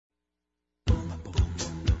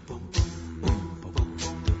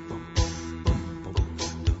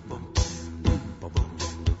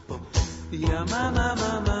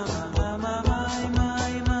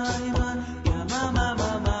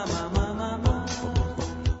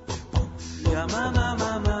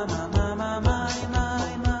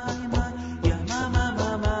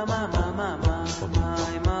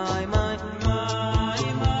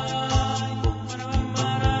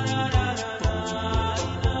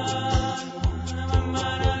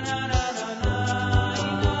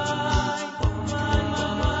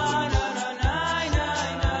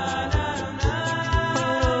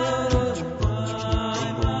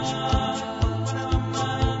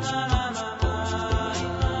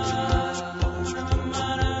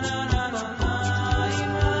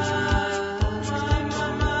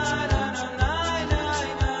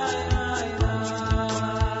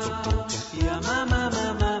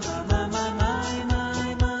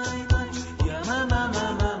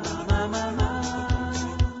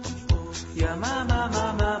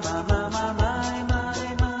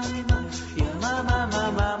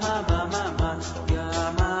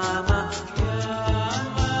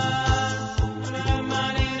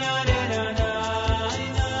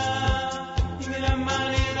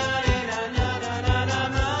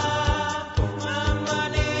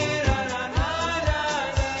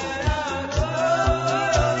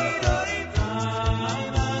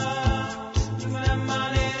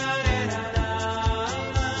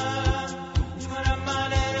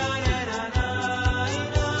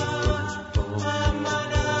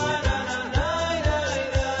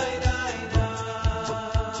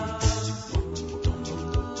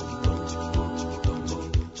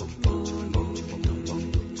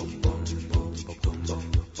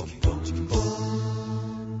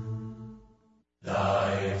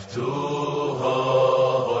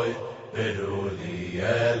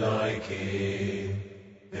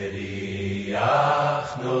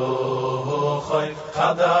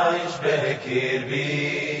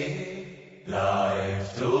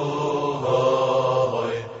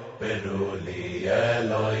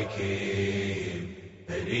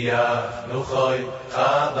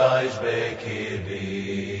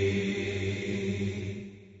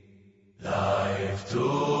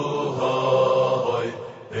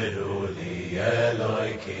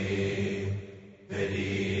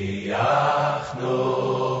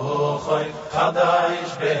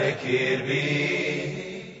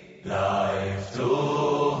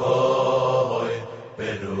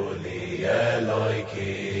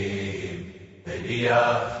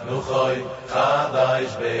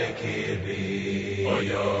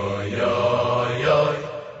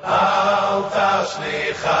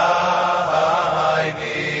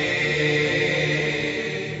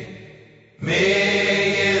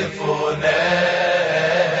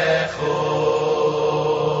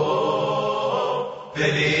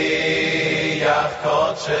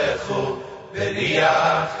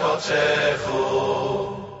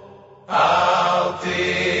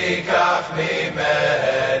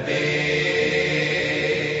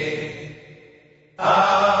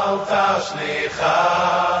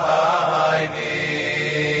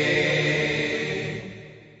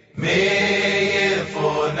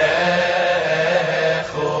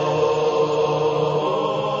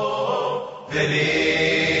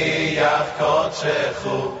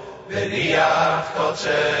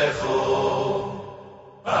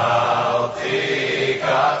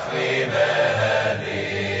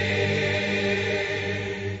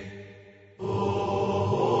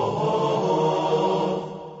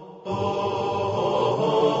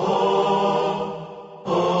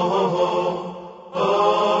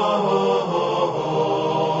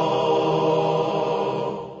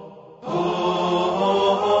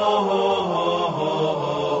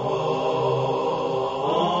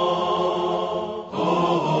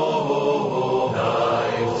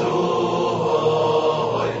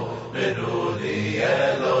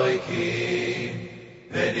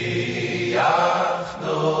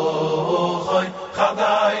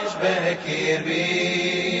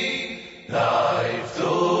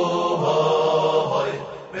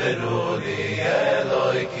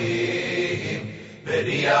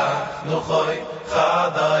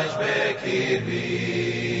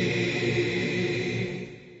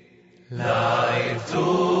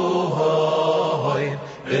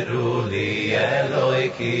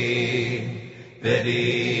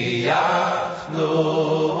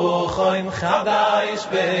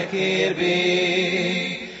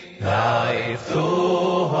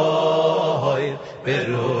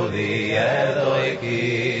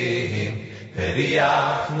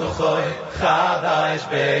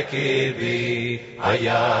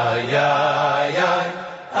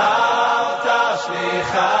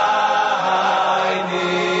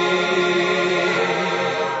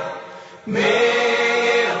Me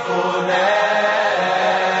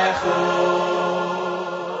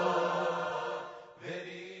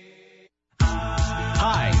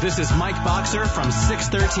This is Mike Boxer from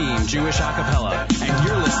 613 Jewish Acapella, and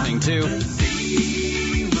you're listening to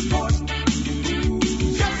Z Report.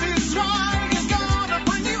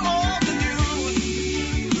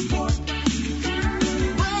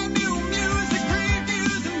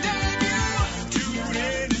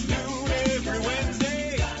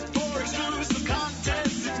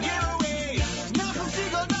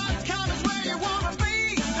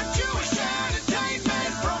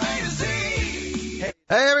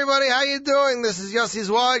 Hey everybody, how you doing? This is Yossi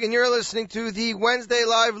Zweig, and you're listening to the Wednesday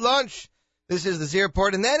Live Lunch. This is the Z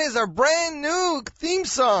Report, and that is our brand new theme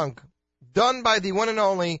song, done by the one and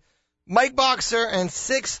only Mike Boxer and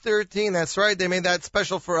 613. That's right, they made that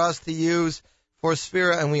special for us to use for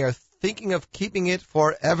Sphera, and we are thinking of keeping it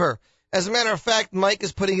forever. As a matter of fact, Mike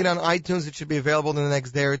is putting it on iTunes. It should be available in the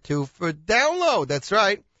next day or two for download. That's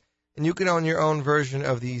right, and you can own your own version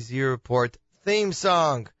of the Z Report theme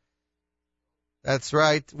song. That's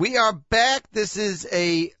right. We are back. This is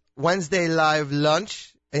a Wednesday Live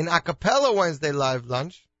Lunch, an a cappella Wednesday Live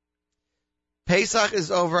Lunch. Pesach is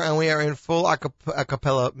over, and we are in full a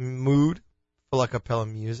cappella mood, full a cappella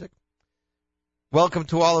music. Welcome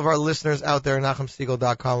to all of our listeners out there in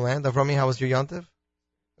NachumSiegel.com land. Avrami, how was your Yontiv?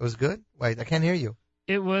 It was good? Wait, I can't hear you.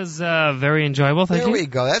 It was very enjoyable, thank you. There we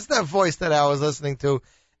go. That's the voice that I was listening to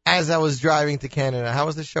as I was driving to Canada. How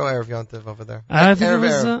was the show, Erev Yontiv, over there? I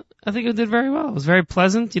think it did very well. It was very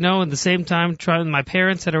pleasant, you know. At the same time, my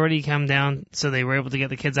parents had already come down, so they were able to get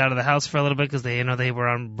the kids out of the house for a little bit because they were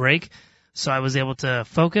on break. So I was able to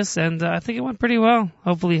focus, and I think it went pretty well.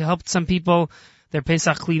 Hopefully helped some people, their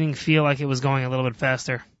Pesach cleaning, feel like it was going a little bit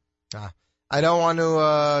faster. I don't want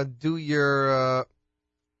to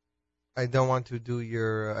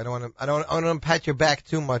pat your back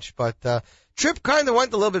too much, but trip kind of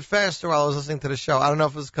went a little bit faster while I was listening to the show. I don't know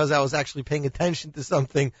if it was because I was actually paying attention to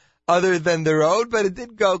something other than the road, but it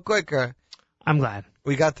did go quicker. I'm glad.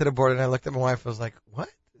 We got to the border, and I looked at my wife. I was like, what?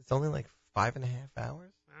 It's only like 5.5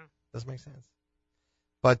 hours? Wow. Doesn't make sense.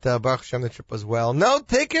 But Baruch Hashem, the trip was well. No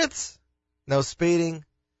tickets, no speeding,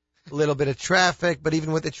 a little bit of traffic, but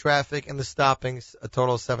even with the traffic and the stoppings, a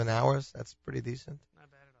total of 7 hours. That's pretty decent.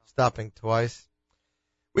 Not bad at all. Stopping twice.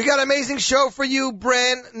 We got an amazing show for you,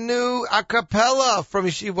 brand new a cappella from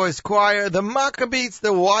Yeshiva Boys Choir, the Maccabeats,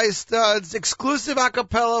 the Y Studs, exclusive a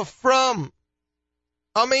cappella from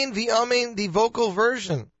Amen V'Amen, the vocal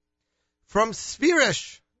version, from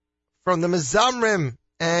Sphirish, from the Mizamrim,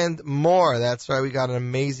 and more. That's right, we got an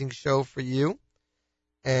amazing show for you.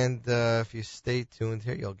 And if you stay tuned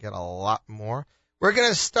here, you'll get a lot more. We're going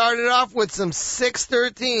to start it off with some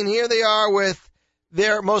 613. Here they are with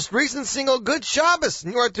their most recent single, Good Shabbos.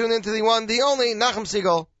 And you are tuned into the one, the only,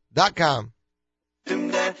 NachumSiegel.com.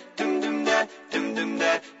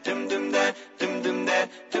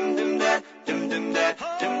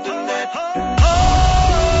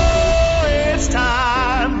 Oh, it's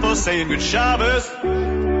time for saying Good Shabbos.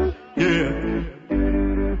 Yeah.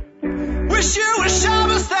 Wish you a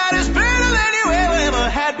Shabbos that is better than you ever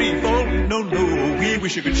had before. No, we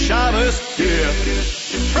wish you Good Shabbos. Yeah.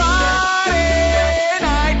 Friday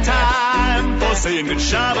night time for saying Good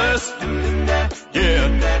Shabbos.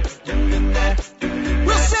 Yeah.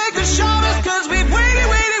 We'll say Good Shabbos cause we've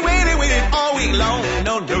waited all week long.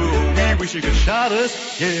 No, we wish you Good Shabbos.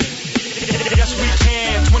 Yeah. Yes, we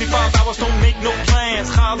can. 25 hours, don't make no plans.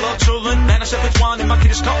 Challah, children, and a shepherd's wine in my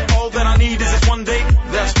kiddish cup. All that I need is this one day.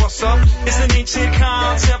 That's what's up. It's an ancient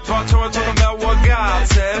concept. Our Torah talking about what God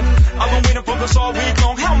said. I've been waiting for this all week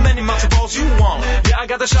long. How many matzo balls you want? Yeah, I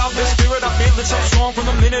got the Shabbos spirit. I feel it so strong from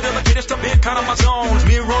the minute of the kiddish to bit. Kind of my zones.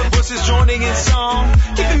 Me and Roy voices joining in song.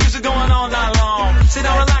 Keep the music going all night long. Sit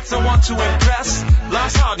down, relax, I want to impress.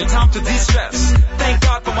 Life's hard and time to de-stress. Thank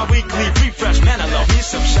God for my weekly refresh. Man, I love me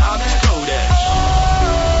some Shabbos Kodesh.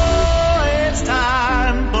 Oh, it's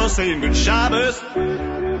time for saying Good Shabbos.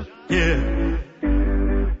 Yeah.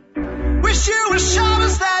 Wish you a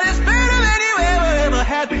Shabbos that is better than you ever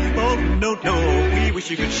had before. No, we wish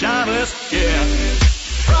you Good Shabbos. Yeah.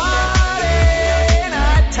 Friday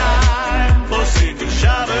night time for saying Good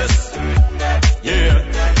Shabbos. Yeah.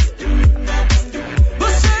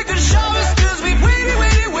 We'll say Good Shabbos cause we've waited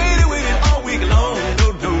all week long.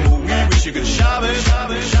 No, we wish you Good Shabbos.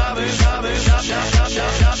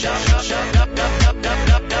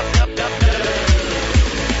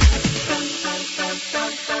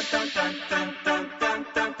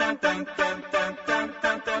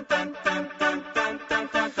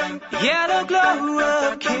 Yellow glow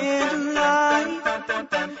of candlelight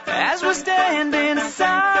as we're standing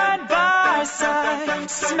side by side.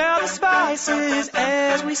 Smell the spices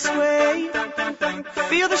as we sway.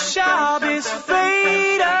 Feel the Shabbos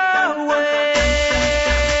fade away.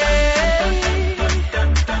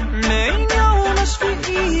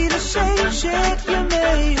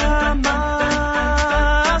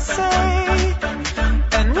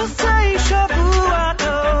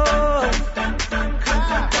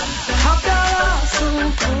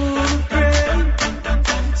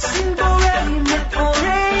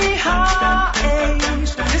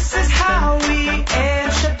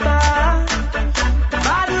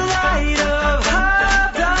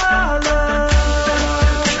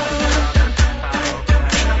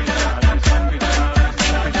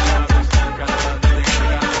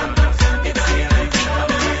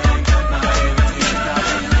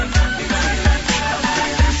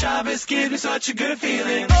 just gives me such a good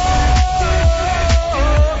feeling. Oh,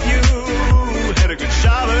 you had a good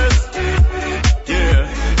Shabbos. Yeah.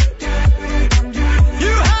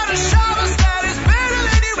 You had a Shabbos that is better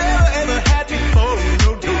than you ever had before.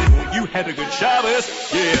 No, no, you had a good Shabbos.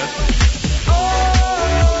 Yeah. Oh,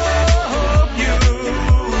 you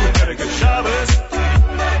had a good Shabbos.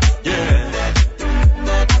 Yeah.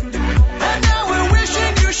 And now we're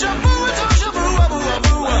wishing you Shabu Ato, Shabu Abu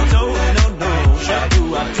Abu Ato. No, no, Shabu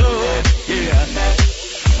Ato. Yeah.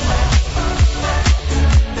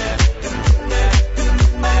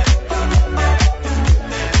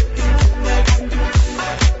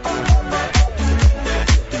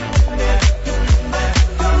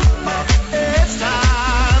 It's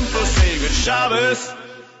time for say good Shabbos.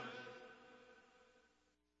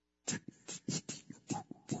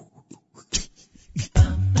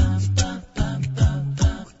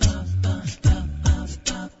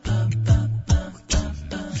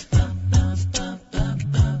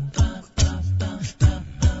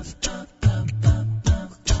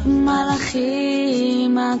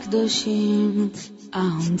 מלאכים הקדושים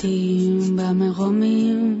העומדים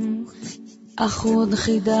במרומים, אחוד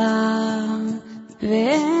חידה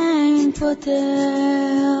ואין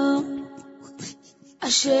פותר.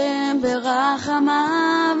 השם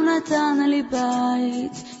ברחמיו נתן לי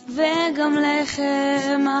בית וגם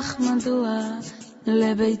לחם, אך מדוע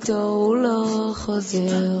לביתו הוא לא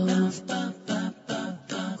חוזר.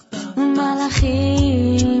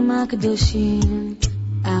 מלאכים הקדושים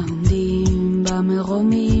העומדים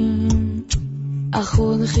במרומים,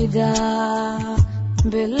 אחוד חידה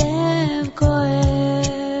בלב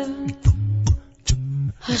כואב.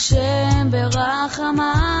 השם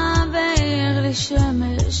ברחמיו ואיר לי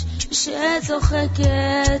שמש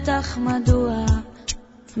שצוחקת, אך מדוע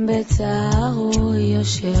בצער הוא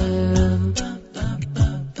יושב.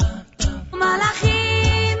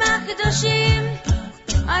 מלאכים הקדושים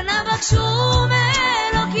אנא בקשו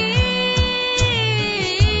מאלוקים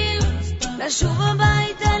לשוב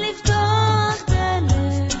הביתה לפתוח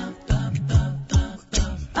דלת.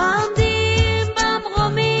 עומדים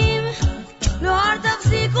במרומים, לא אל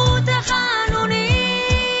תפסיקו את החנונים,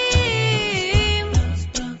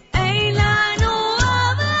 אין לנו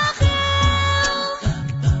אב אחר.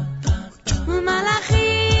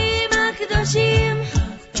 מלאכים הקדושים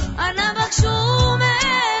אנא בקשו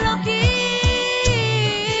מאלוקים,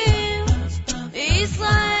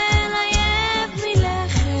 ישראל עייף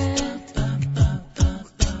מלכת.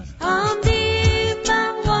 עומדים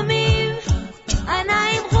במרומים, אנא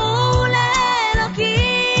ימחו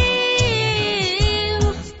לאלוקים,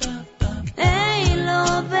 אין לו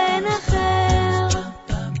בן אחר.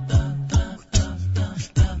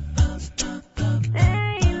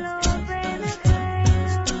 אין לו בן אחר.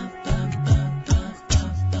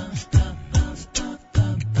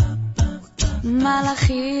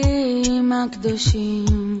 מלאכים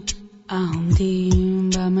הקדושים העומדים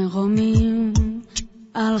במרומים,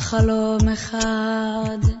 על חלום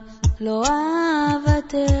אחד לא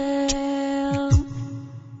אוותר.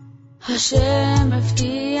 השם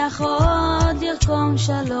הבטיח עוד ירקום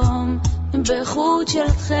שלום, בחוט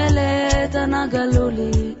של תחילת אנא גלו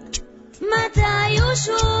לי מתי הוא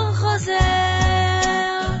שוב חוזר.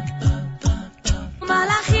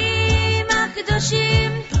 מלאכים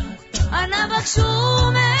הקדושים אנא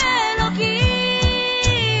בקשו מאלוקים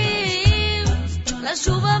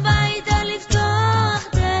לשוב הביתה לפתוח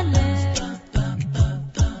דלת.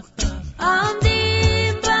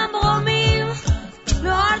 עומדים במרומים,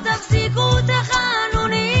 לא אל תפסיקו את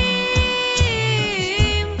החנונים,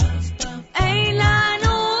 אין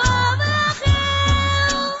לנו אב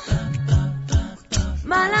אחר.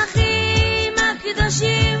 מלאכים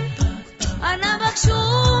הקדושים אנא בקשו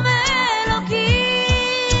מאלוקים,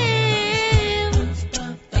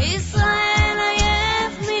 ישראל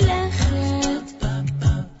עייף מלכת.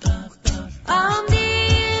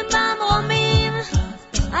 עומדים במרומים,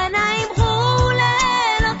 אנא ימחו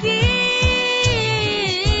לאלוקים,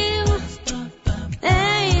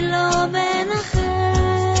 אין לו בן אחר.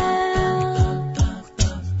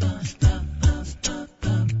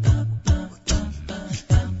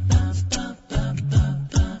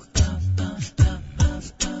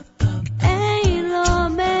 אין לו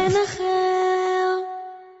בן אחר.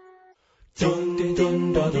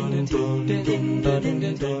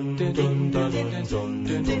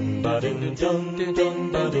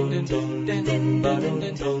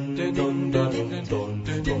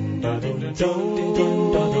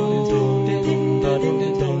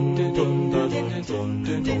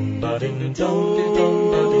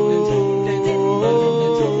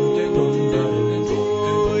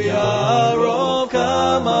 Yarov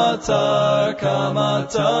kama kamatar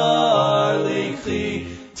kamatar likhi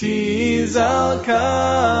tizal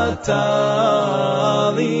katali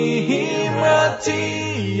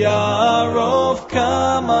himrati yarov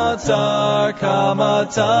kamatar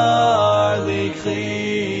kamatar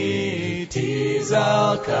likhi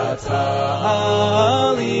tizal katali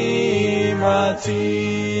himrati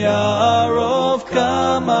yarov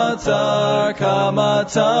kamatar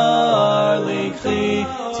kamatar likhi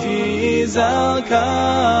tizal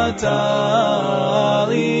katali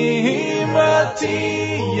himrati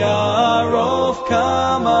yarov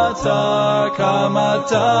kamatar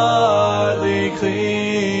kamatar likhi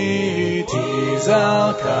tizal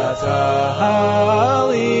katali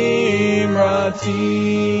himrati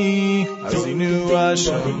azinu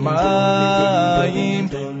hashamayim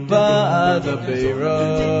ba'adabeira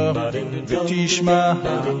v'tishma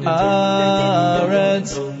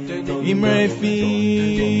haaretz imrei fi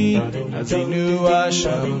azinu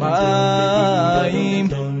hashamayim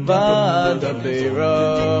ba'adabeira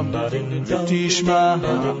v'tishma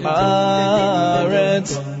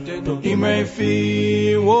haaretz imrei fi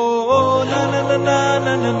wo na na na na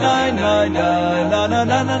na na na na na na na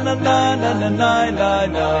na na na na na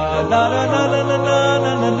na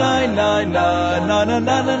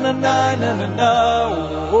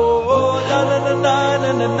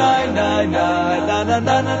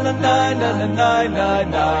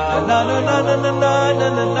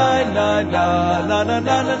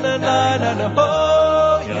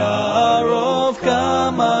Yarov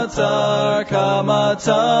kamatar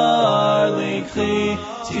kamatar likhi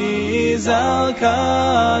tizal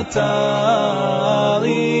katali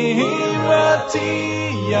himrati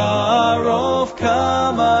Yarov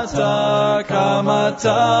kamatar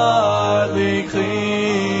kamatar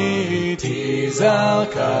likhi tizal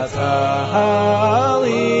katali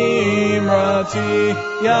himrati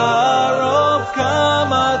Yarov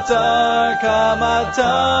kamatar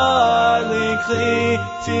kamatar likhi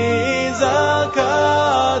tizal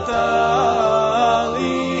katali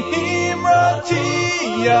himrati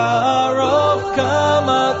Yarov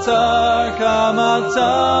kamatar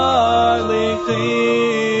kamatar likhi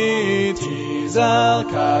tizal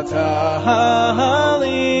katali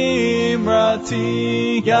himrati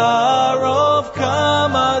Yarov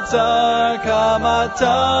kamatar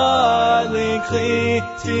kamatar likhi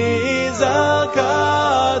tizal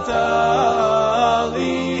katali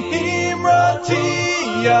himrati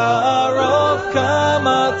Yarov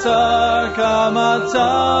kamatar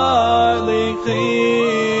kamatar likhi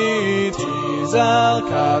tizal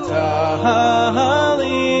katali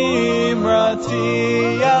himrati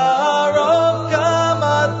Yarov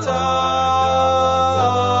kamatar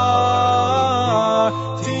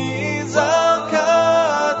tizal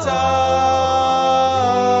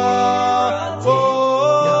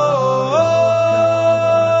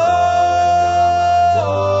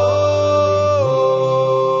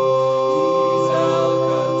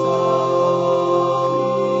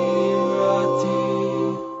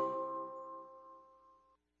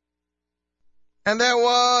And that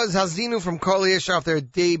was Hazinu from Kol Yesh off their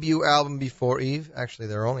debut album Before Eve, actually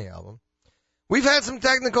their only album. We've had some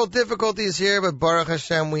technical difficulties here, but Baruch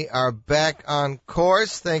Hashem, we are back on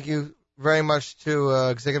course. Thank you very much to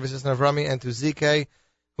Executive Assistant Avrami and to ZK,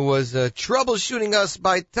 who was troubleshooting us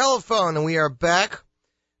by telephone, and we are back.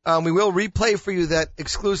 We will replay for you that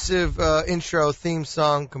exclusive intro theme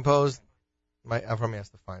song composed. Avrami has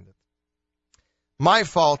to find it. My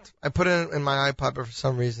fault. I put it in my iPod, but for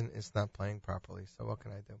some reason it's not playing properly. So what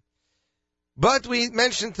can I do? But we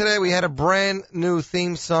mentioned today we had a brand new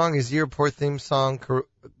theme song, a Z-Report theme song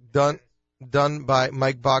done by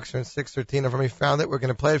Mike Boxer in 613. If we found it, we're going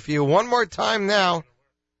to play it for you one more time now.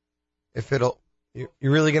 If it'll, you're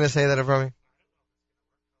really going to say that, Avrami?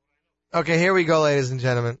 Okay, here we go, ladies and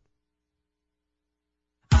gentlemen.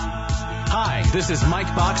 Hi, this is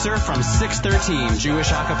Mike Boxer from 613 Jewish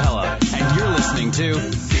Acapella, and you're listening to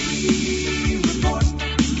Z-Report.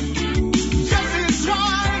 Jesse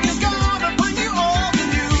Swag is gonna bring you all the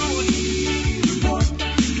news. Z-Report.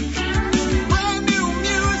 Brand new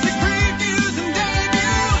music, previews, and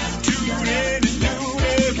debuts. Tune in at noon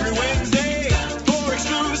every Wednesday for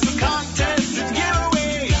exclusive content and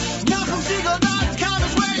giveaways. NachumSegal.com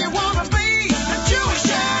is where you wanna be. The Jewish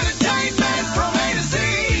entertainment from A to Z.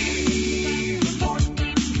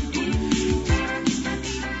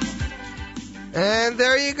 And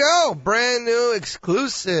there you go. Brand new,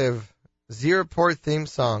 exclusive Z-Report theme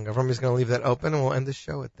song. Everybody's going to leave that open, and we'll end the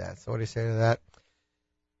show with that. So what do you say to that?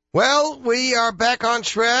 Well, we are back on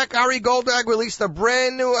track. Ari Goldberg released a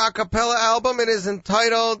brand new a cappella album. It is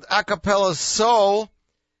entitled A Cappella Soul.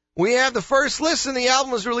 We have the first listen. The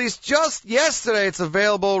album was released just yesterday. It's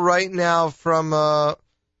available right now from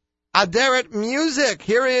Aderet Music.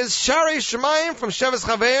 Here is Shari Shemayim from Sheves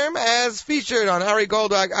Chaverim as featured on Ari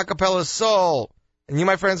Goldwag Acapella Soul. And you,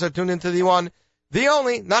 my friends, are tuned into the one, the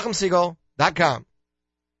only, NachumSegal.com.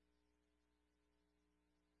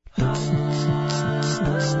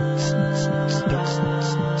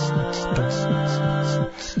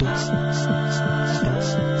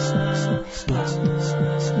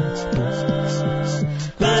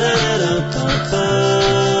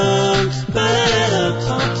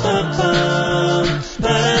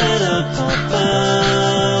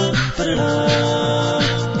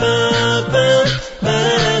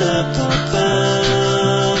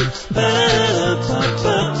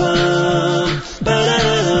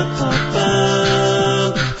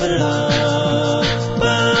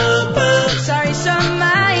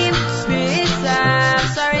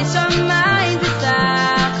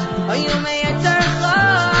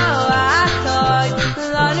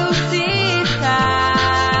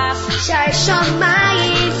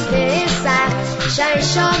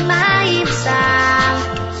 Shomayim sam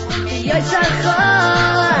Yotzarcho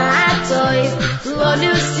atoy Lo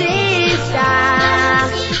nusifta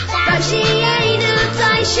Toshienu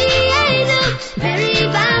Toshienu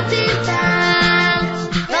Meribavita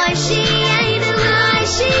Toshienu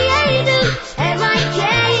Toshienu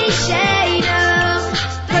Eloikei Sheinu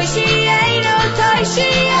Toshienu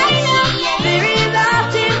Toshienu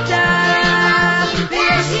Meribavita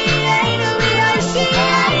Toshienu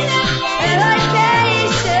Toshienu Eloikei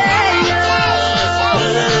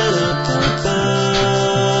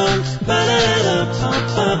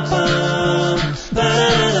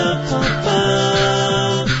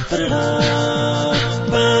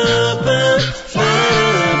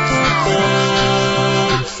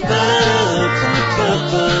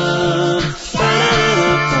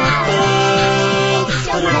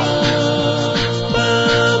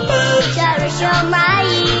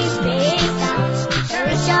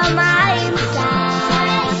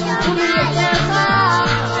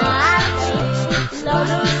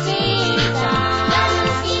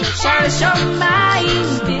Shomayim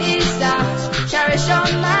pisa, Shari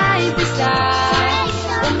Shomayim pisa,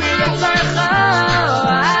 Umiyatzarcho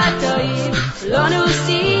atoyim lo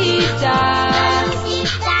nusita.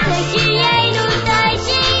 Toshienu,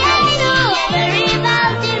 Toshienu,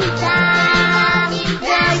 Meribavtimta.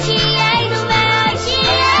 Toshienu,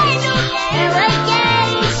 Toshienu,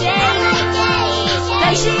 Eloikei Sheinu.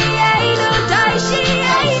 Toshienu,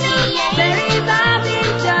 Toshienu,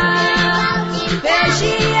 Meribavtimta.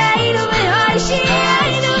 Toshienu,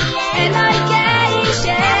 Toshienu, Eloikei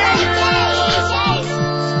Sheinu.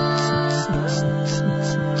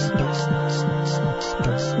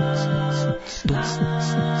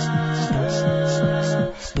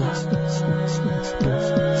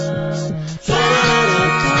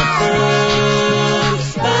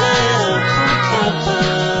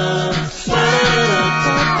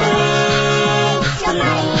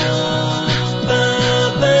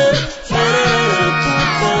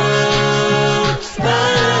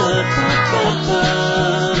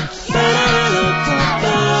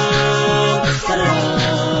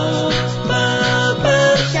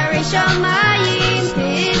 Shari Shomayim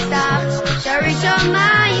pisa, Shari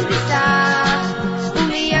Shomayim pisa,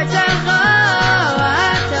 Umiyatzarcho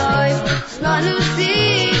atoy lo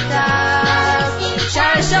nusita.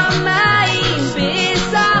 Shari Shomayim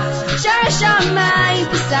pisa, Shari Shomayim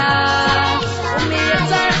pisa,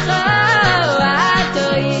 Umiyatzarcho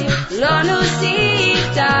atoy lo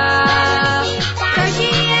nusita.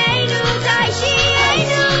 Toshienu,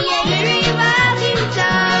 Toshienu,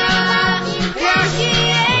 Meribavtimta.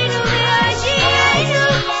 Toshienu, Toshienu,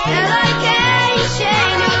 Eloikei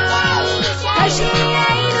Sheinu.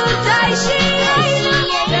 Toshienu, Toshienu,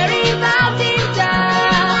 Meribavtimta.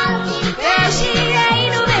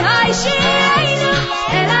 Toshienu, Toshienu,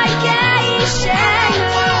 Eloikei Sheinu.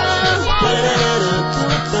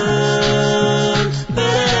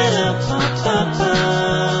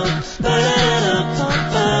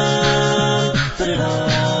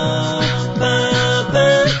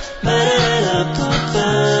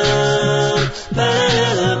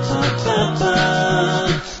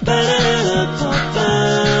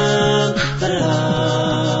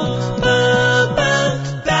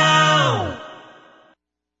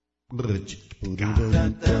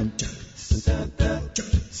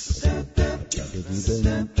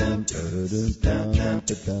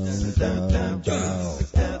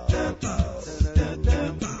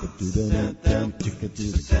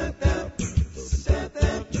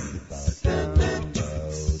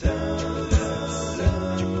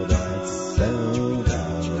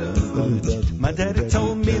 My daddy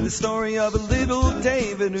told me the story of a little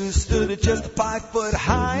David who stood at just 5 foot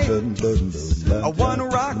high. One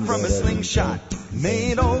rock from a slingshot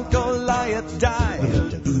made old Goliath die.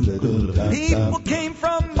 People came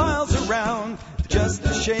from miles around just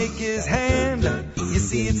to shake his hand. You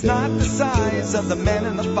see, it's not the size of the man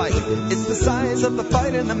in the fight, it's the size of the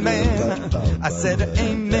fight in the man. I said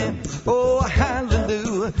amen, oh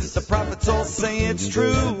hallelujah. The prophets all say it's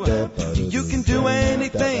true. You can do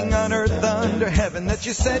anything on earth under heaven that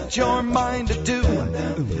you set your mind to do.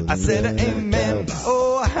 I said amen,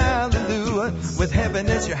 oh hallelujah. With heaven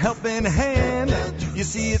as your helping hand. You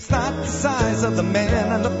see, it's not the size of the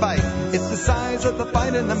man in the fight, it's the size of the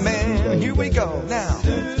fight in the man. Here we go now.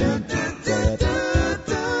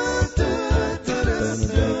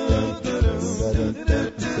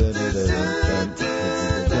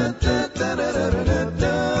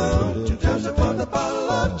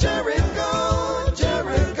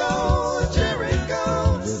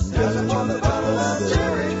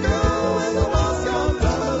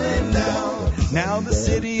 Now the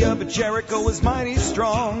city of Jericho was mighty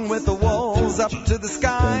strong with the walls up to the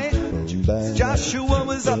sky. Joshua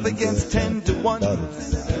was up against 10 to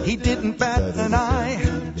 1. He didn't bat an eye.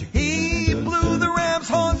 He blew the ram's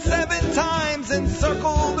horn 7 times and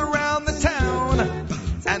circled around the town.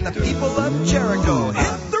 And the people of Jericho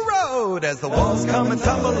hit the road as the walls come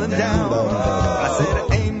tumbling down. I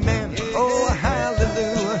said amen, oh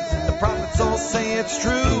hallelujah. The prophets all say it's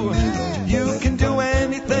true. You can do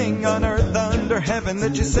anything on earth under heaven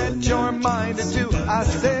that you set your mind to do. I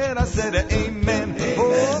said amen,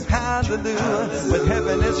 oh hallelujah. With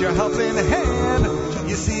heaven as your helping hand.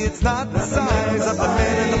 You see, it's not the size of the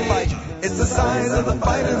man in the fight, it's the size of the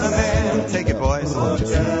fight in the man. Take it, boys. Oh,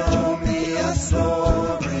 tell me a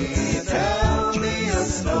story, tell me a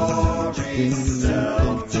story,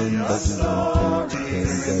 tell me a story.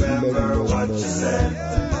 Remember what you said.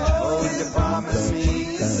 Oh, you promised me,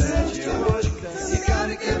 you said you would. You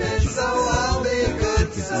gotta give it, so I'll be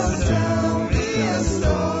good. So tell me a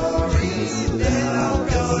story, then I'll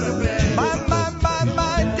go to bed.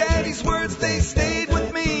 My daddy's words, they stayed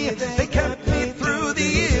with me. They kept me through the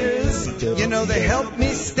years. You know, they helped me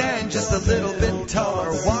stand just a little bit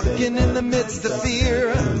taller, walking in the midst of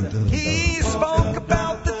fear. He spoke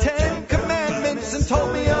about the 10 Commandments and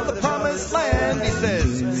told me of the promised land. He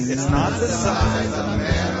says, it's not the size of the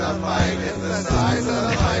man in the fight, it's the size of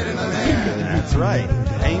the fight in the man. That's right.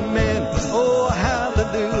 Amen. Oh,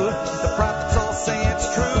 hallelujah. The prophets all say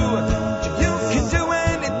it's true. You can do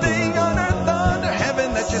anything on earth under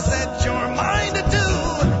heaven that you set your mind to do.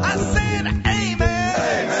 I said amen.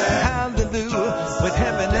 Amen. Hallelujah. With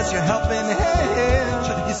heaven as your helping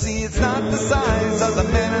hand. You see, it's not the size of the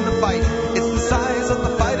man in the fight, it's the size of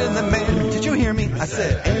the fight in the man. Did you hear me? I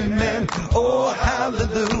said amen. Oh,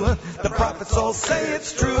 hallelujah. The prophets all say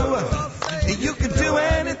it's true. You can do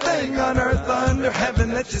anything on earth under heaven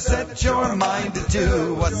that you set your mind to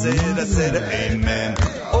do. I said amen.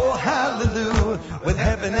 Oh, hallelujah. With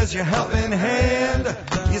heaven as your helping hand.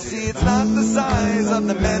 You see, it's not the size of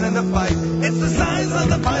the man in the fight, it's the size of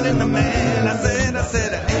the fight in the man. I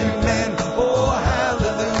said amen. Oh,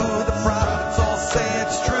 hallelujah. The prophets all say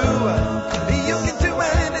it's true. You can do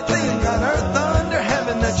anything on earth under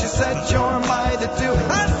heaven that you set your mind to do.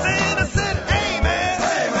 I said amen.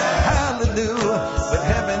 Amen. Hallelujah. With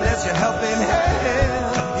heaven as your helping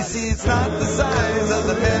hand. You see, it's not the size of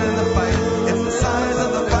the man in the fight, it's the size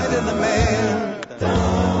of the fight in the man.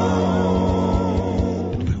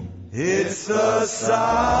 It's the size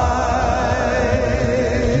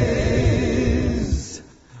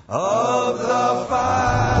of the fight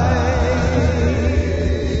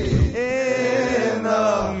in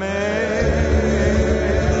the man.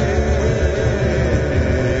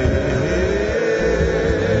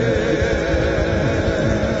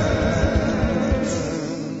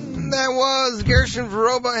 That was Gershon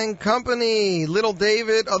Veroba and Company, Little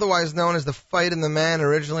David, otherwise known as The Fight in the Man,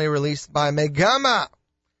 originally released by Megama.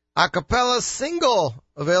 A cappella single,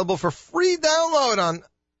 available for free download on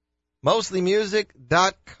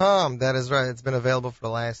mostlymusic.com. That is right. It's been available for the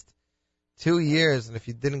last 2 years, and if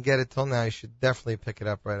you didn't get it till now, you should definitely pick it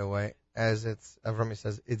up right away, as Avrami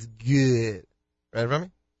says, it's good. Right,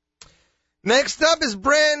 Avrami? Next up is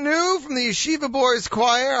brand new from the Yeshiva Boys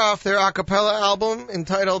Choir off their a cappella album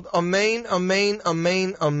entitled Amen, Amen,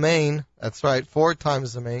 Amen, Amen. That's right, 4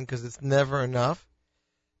 times Amen, because it's never enough.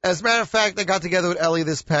 As a matter of fact, I got together with Ellie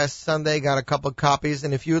this past Sunday, got a couple of copies,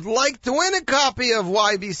 and if you would like to win a copy of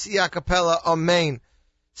YBC Acapella Amen,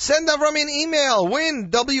 send Avrami an email, win,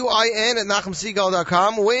 W-I-N, at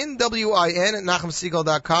NachumSegal.com, win, W-I-N, at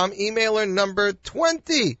NachumSegal.com, emailer number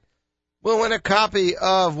 20. will win a copy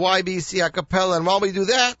of YBC Acapella. And while we do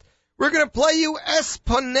that, we're going to play you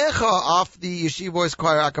Espanecha off the Yeshiva Boys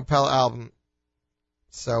Choir Acapella album.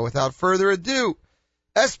 So without further ado,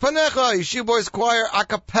 Espanecha, Yeshiva Boys Choir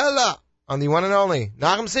Acapella on the one and only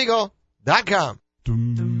NachumSegal.com.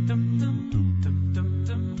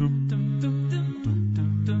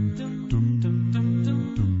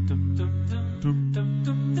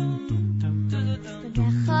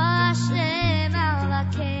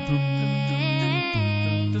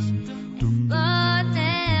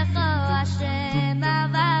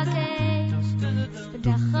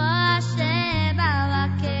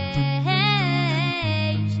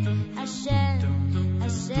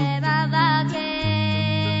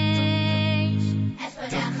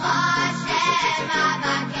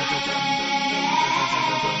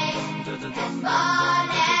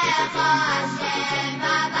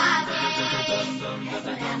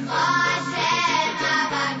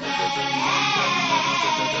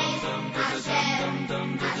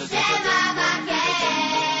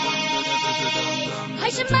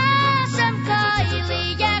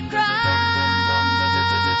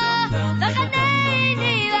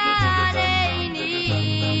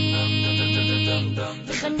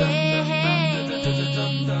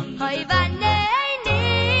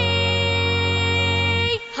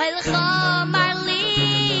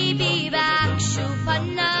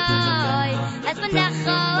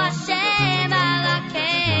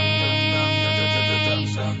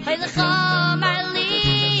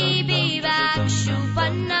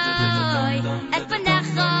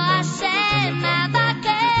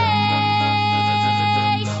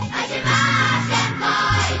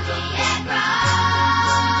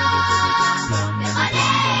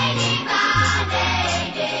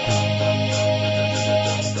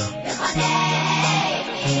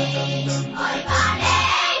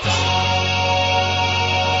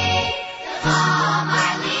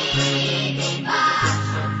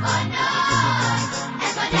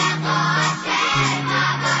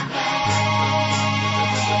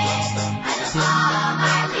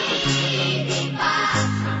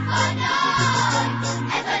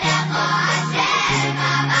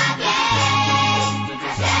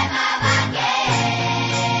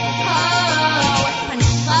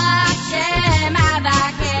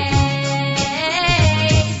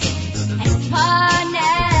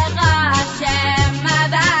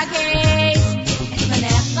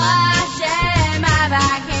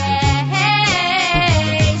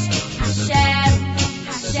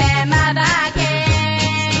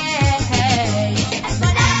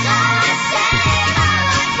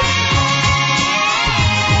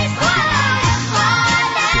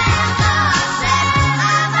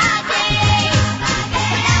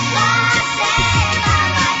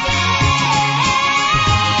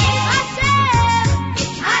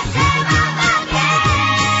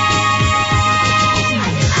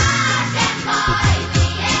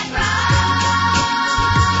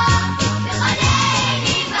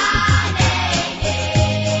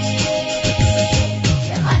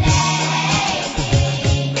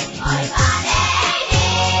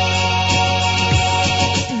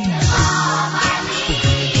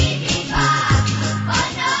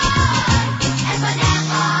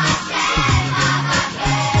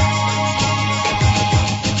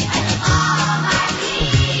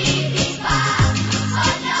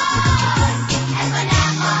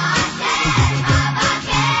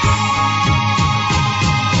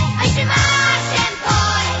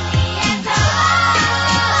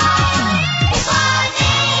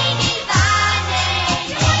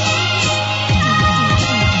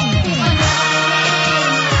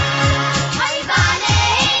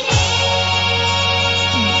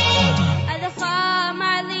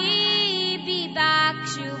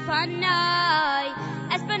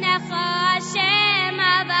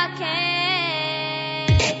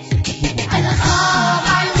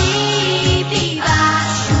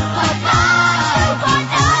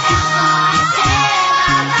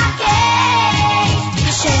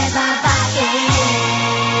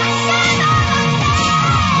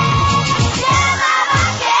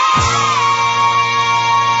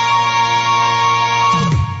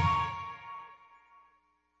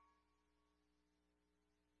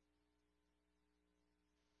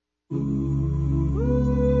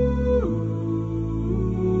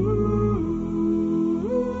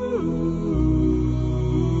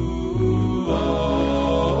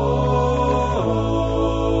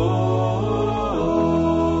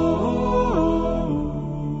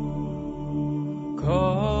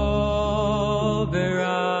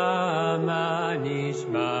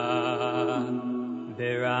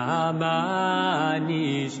 Rama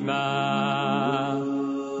Nishma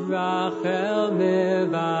Rachel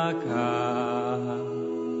mevaka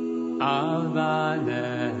al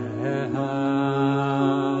baneha.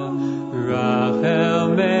 Rachel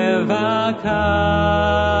mevaka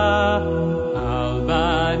al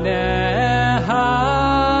baneha,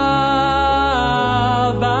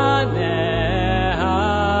 al baneha,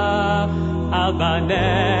 al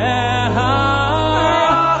baneha.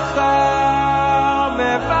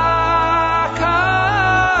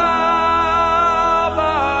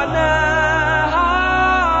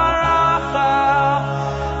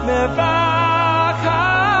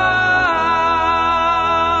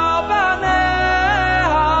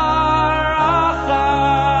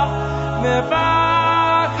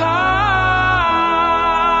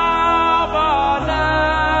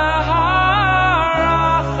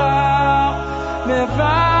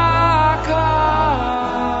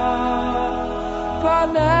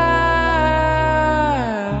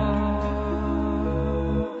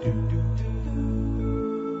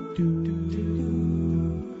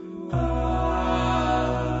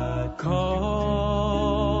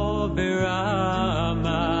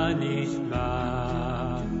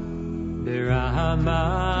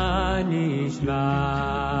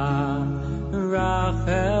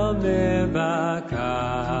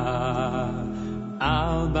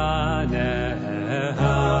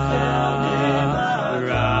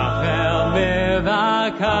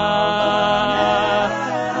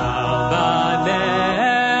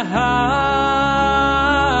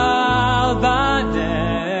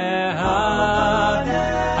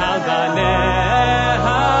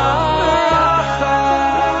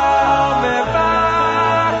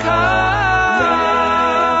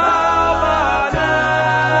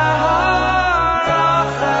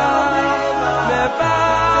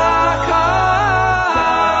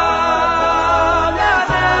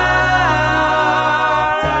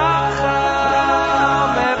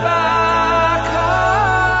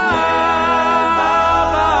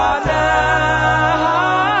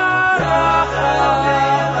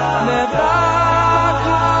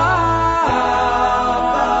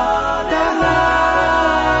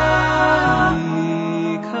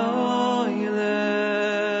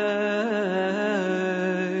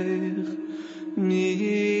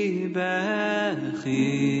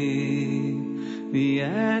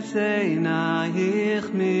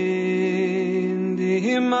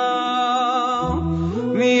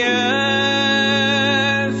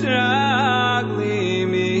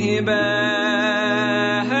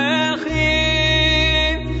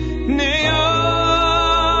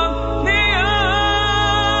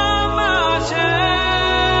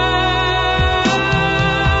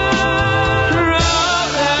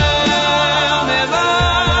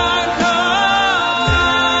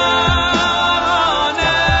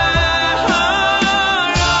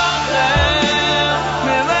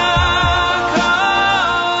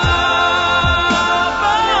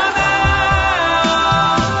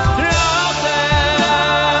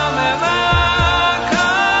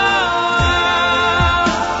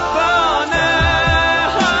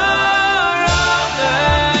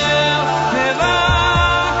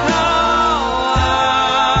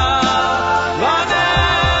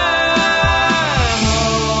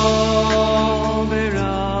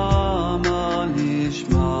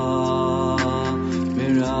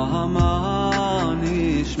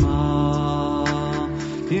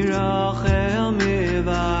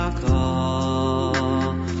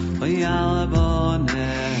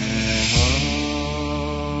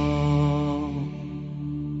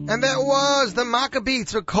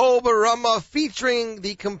 Maccabees with Kol Barama featuring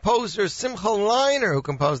the composer Simcha Leiner, who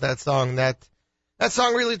composed that song. That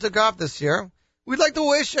song really took off this year. We'd like to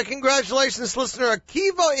wish a congratulations listener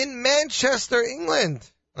Akiva in Manchester, England.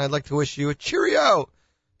 And I'd like to wish you a cheerio.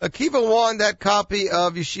 Akiva won that copy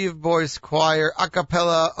of Yeshiva Boys Choir a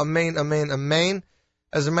cappella Amen, Amen, Amen.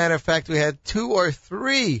 As a matter of fact, we had 2 or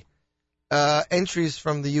 3 entries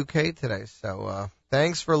from the UK today. So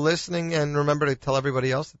thanks for listening, and remember to tell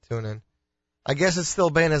everybody else to tune in. I guess it's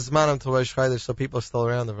still Bein Hazmanim to Rosh Chodesh, so people are still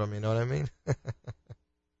around them, you know what I mean?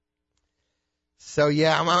 So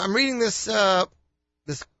yeah, I'm reading this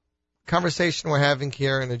this conversation we're having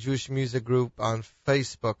here in the Jewish Music Group on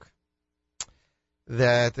Facebook.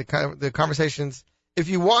 That the conversations, if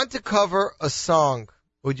you want to cover a song,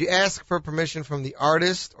 would you ask for permission from the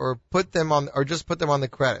artist or just put them on the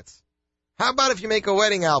credits? How about if you make a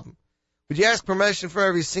wedding album? Would you ask permission from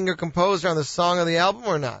every singer composer on the song of the album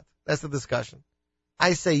or not? That's the discussion.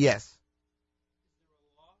 I say yes.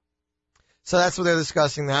 So that's what they're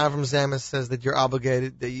discussing. The Avram Zamas says that you're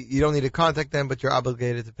obligated, that you don't need to contact them, but you're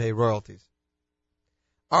obligated to pay royalties.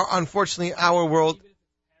 Unfortunately, our world,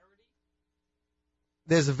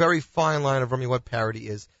 there's a very fine line of what parody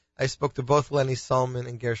is. I spoke to both Lenny Solomon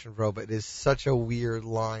and Gershon Vroba. It is such a weird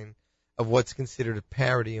line of what's considered a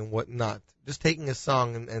parody and what not. Just taking a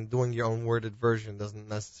song and doing your own worded version doesn't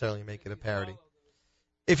necessarily make it a parody.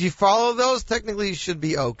 If you follow those, technically you should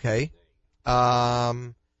be okay. But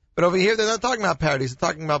over here, they're not talking about parodies. They're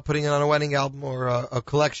talking about putting it on a wedding album or a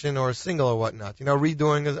collection or a single or whatnot.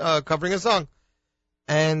 Redoing, covering a song.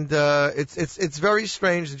 And it's very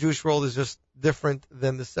strange. The Jewish world is just different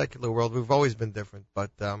than the secular world. We've always been different.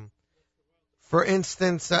 But for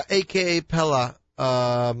instance, AKA Pella,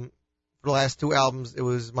 for the last 2 albums, it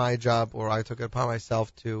was my job, or I took it upon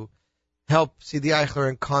myself to help CD Eichler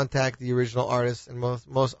and contact the original artists, and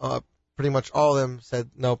most pretty much all of them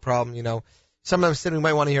said no problem. Some of them said we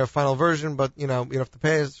might want to hear a final version, but you don't have to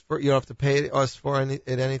pay us for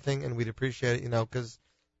anything, and we'd appreciate it, because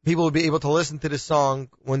people would be able to listen to the song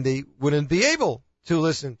when they wouldn't be able to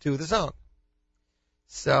listen to the song.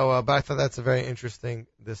 So, but I thought that's a very interesting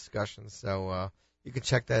discussion. So you can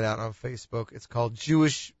check that out on Facebook. It's called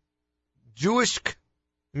Jewish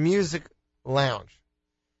Music Lounge.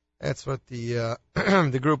 That's what the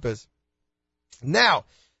the group is. Now,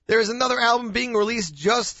 there is another album being released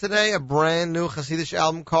just today, a brand new Hasidic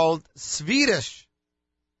album called Swedish.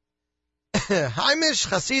 Heimish,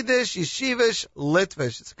 Hasidish, Yeshivish,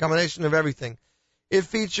 Litvish. It's a combination of everything. It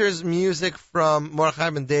features music from Mordechai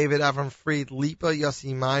Ben David, Avram Fried, Lipa,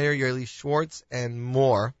 Yossi Meyer, Yerli Schwartz, and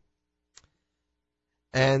more.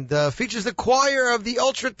 And features the choir of the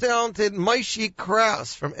ultra-talented Maishi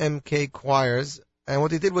Kraus from MK Choirs. And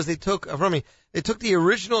what they did was they took the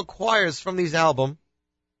original choirs from these albums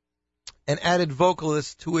and added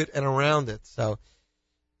vocalists to it and around it. So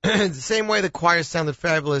the same way the choir sounded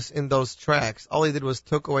fabulous in those tracks, all he did was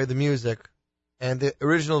took away the music and the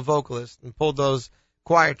original vocalist and pulled those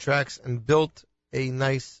choir tracks and built a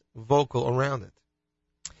nice vocal around it.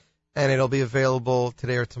 And it'll be available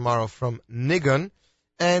today or tomorrow from Nigun.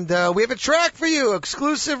 And we have a track for you,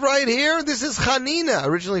 exclusive right here. This is Chanina,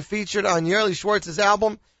 originally featured on Yerli Schwartz's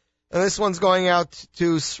album. And this one's going out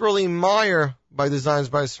to Sruli Meyer by Designs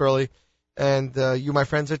by Sruli. And you, my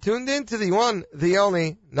friends, are tuned in to the one, the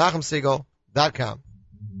only, NachumSegal.com.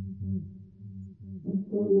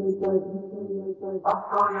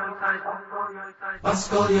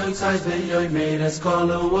 Askol yoytzai veyoy meres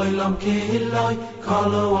kolo oilam kiloi,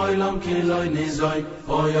 kolo oilam kiloi nizoy,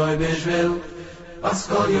 oyoy beshvel.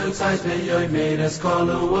 Askol yoytzai veyoy meres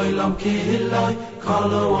kolo oilam kiloi,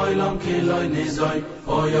 kolo oilam kiloi nizoy,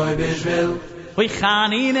 oyoy beshvel. Oy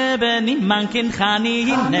Chanine benim mankin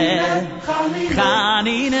Chanine,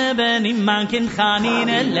 Chanine benim mankin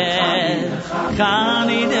Chanine le,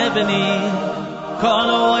 Chanine benim. Kol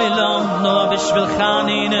oilom no bishvil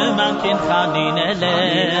Chanine mankin Chanine le.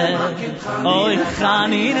 Oy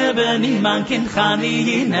Chanine benim mankin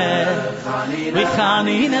Chanine, oy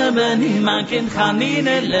Chanine benim mankin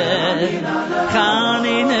Chanine le.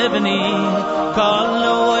 Chanine benim. Kol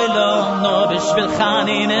oilom no bishvil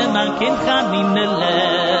Chanine mankin Chanine le.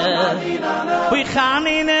 Oy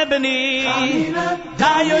Chanine benim.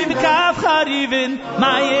 Dayoy b'kav charivin,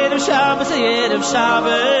 ma yerev Shabbos.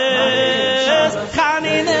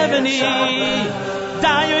 Chanine beni,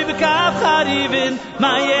 dayoy b'kav charivin,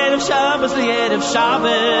 ma yerev Shabbos li'erev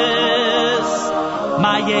Shabbos,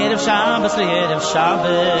 ma yerev Shabbos li'erev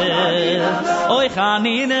Shabbos. Oy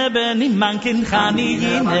Chanine beni mankin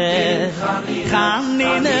Chanine,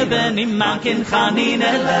 Chanine beni mankin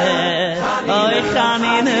Chanine le. Oy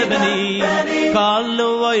Chanine beni, kol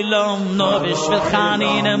oilom no bishvil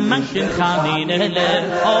Chanine mankin Chanine le.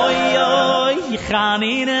 Oy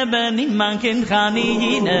Chanine beni mankin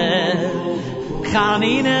Chanine,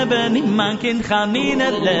 Chanine beni mankin Chanine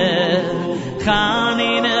le.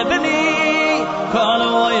 Chanine beni, kol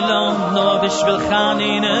oilom no bishvil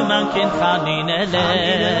Chanine mankin Chanine le.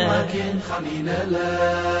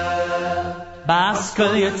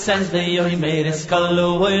 Baskol yotzes veyoy meres kol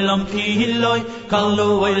oilom kiloi, kol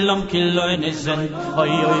oilom kiloi nizen,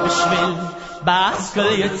 oyoy bishvil.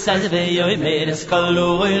 Baskol yotzes veyoy meres kol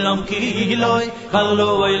oilom kiloi, kol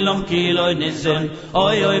oilom kiloi nizen,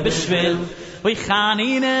 oyoy bishvil. Oy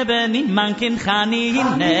Chanine benim mankin Chanine,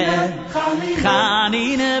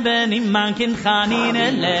 Chanine benim mankin Chanine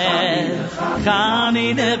le.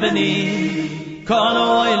 Chanine benim, kol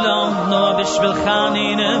oilom no bishvil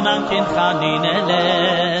Chanine mankin Chanine le.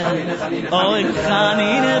 Oy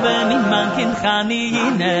Chanine benim mankin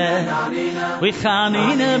Chanine, oy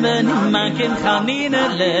Chanine benim mankin Chanine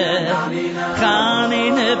le.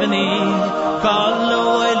 Chanine benim, kol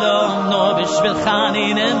oilom no bishvil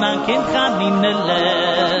Chanine mankin Chanine.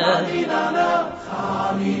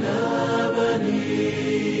 Chanine beni,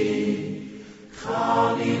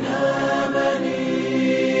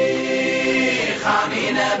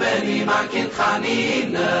 beni man kind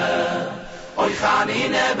Chanine Oy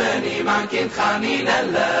Chanine beni man kind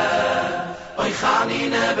Chaninelle Oy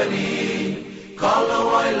Chanine beni Kol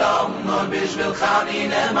oilam nor bishvil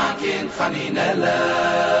Chanine man kind Chaninelle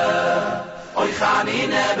Oy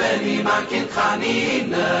Chanine beni man kind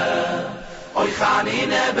Chanine Oy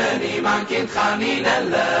Chanine beni man kind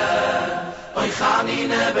Chaninelle Oy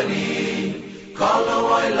Chanine beni Kol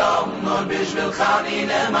oilam nor bishvil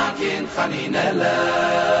Chanine man kind Chaninelle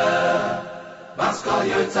Was kol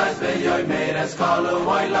yotzeit be yoy meres kol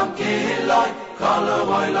oilam kiloy Kol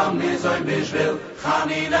oilam nizoy bishvil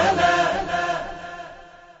Chaninelle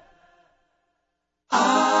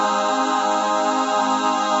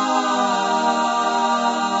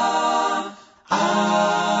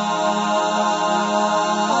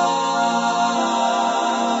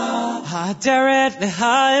Haderet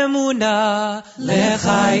v'ha'emuna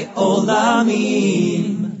lechai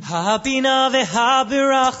olamim Habina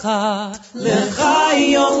v'habiracha lechai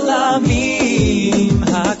olamim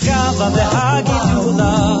Hakava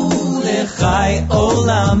v'hagidula lechai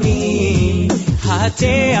olamim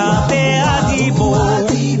Hatea ve'adibur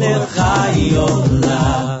lechai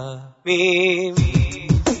olamim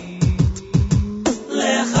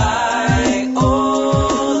Lechai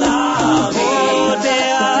olamim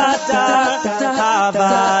Ve'atar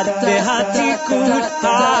ve'hatikut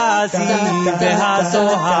ha'azim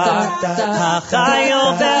ve'hazohar Ha'chayo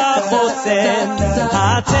ve'achotzen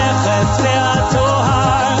ha'techetz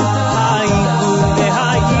ve'atohar Ha'ikun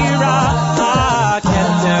ve'ha'yira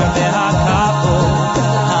ha'keter ve'ha'kavod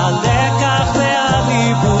Ha'lekach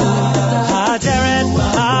ve'alibud Haderet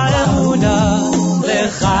ha'emuna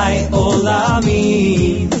lechai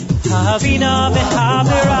olamim Havina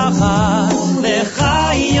ve'haviracha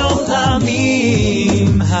lechai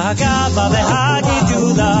olamim Hagava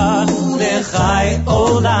ve'hagidula lechai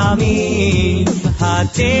olamim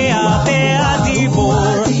Hatea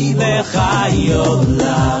ve'adibur lechai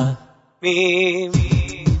olamim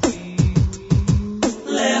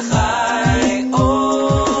Lechai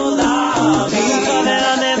olamim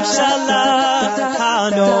Ve'amemshala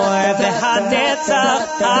ha'nor ve'hanetzach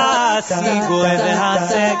ha'sigoy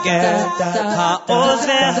ve'haseger ha'oz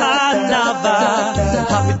ve'hanava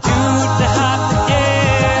ha'bedut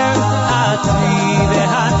ve'ha'er ha'tzvi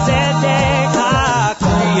ve'hatzedek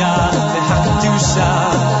ha'kriya ve'ha'kedusha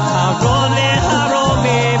ha'ron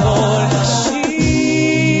ve'ha'romemor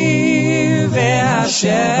ha'shir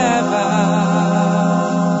ve'ha'sheva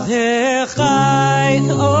lechai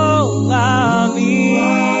olamim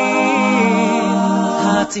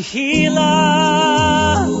Tehila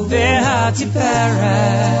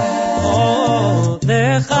ve'hatiferet Oh,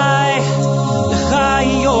 lechai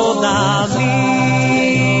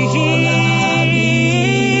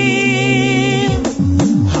olamim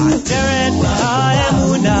Haderet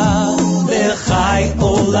ha'emuna lechai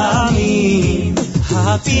olamim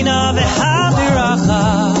Habina ve'haviracha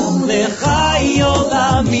lechai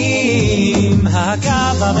olamim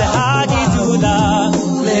Hakava ve'hagidula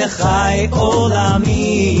lechai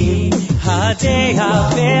olamim Hadeha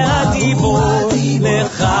ve'adibur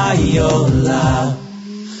lechai olamim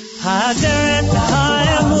Haderet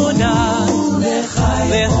ha'emuna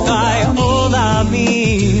lechai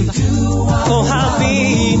olamim Oh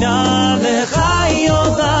habina lechai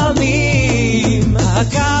olamim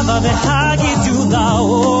Hakava ve'hagidula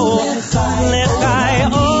lechai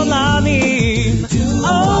olamim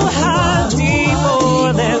Oh hadibur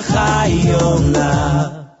lechai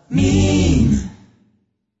olamim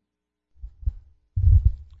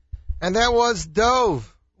And that was Dove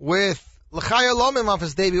with L'chai Olamim off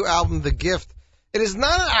his debut album, The Gift. It is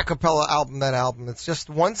not an a cappella album, that album. It's just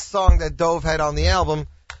one song that Dove had on the album.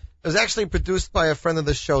 It was actually produced by a friend of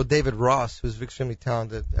the show, David Ross, who's extremely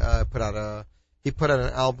talented. He put out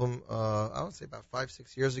an album, I would say about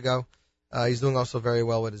 5-6 years ago. He's doing also very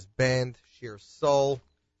well with his band, Sheer Soul.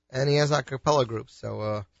 And he has a cappella group,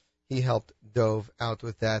 so he helped Dove out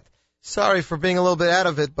with that. Sorry for being a little bit out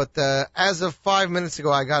of it, but as of 5 minutes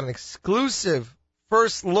ago, I got an exclusive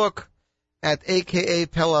first look at A.K.A.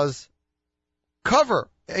 Pella's cover,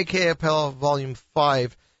 A.K.A. Pella Volume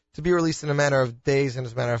 5, to be released in a matter of days. And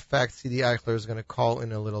as a matter of fact, C.D. Eichler is going to call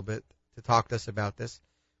in a little bit to talk to us about this.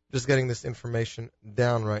 Just getting this information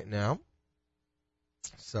down right now.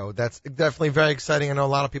 So that's definitely very exciting. I know a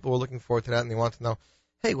lot of people were looking forward to that, and they want to know,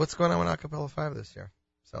 hey, what's going on with Acapella 5 this year?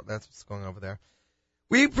 So that's what's going on over there.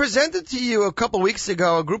 We presented to you a couple weeks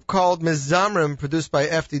ago a group called Mizamrim, produced by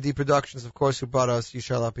FDD Productions, of course, who brought us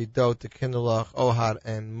Yishal Apidot, Kinderlach, Ohad,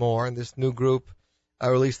 and more. And this new group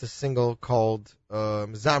released a single called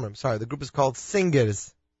Mizamrim. Sorry, the group is called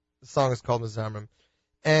Singers. The song is called Mizamrim.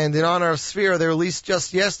 And in honor of Sphere, they released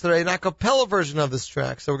just yesterday an a cappella version of this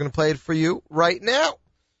track. So we're going to play it for you right now.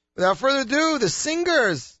 Without further ado, the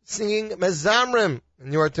Singers singing Mezamrim.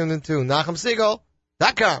 And you are tuned into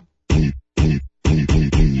NachumSegal.com.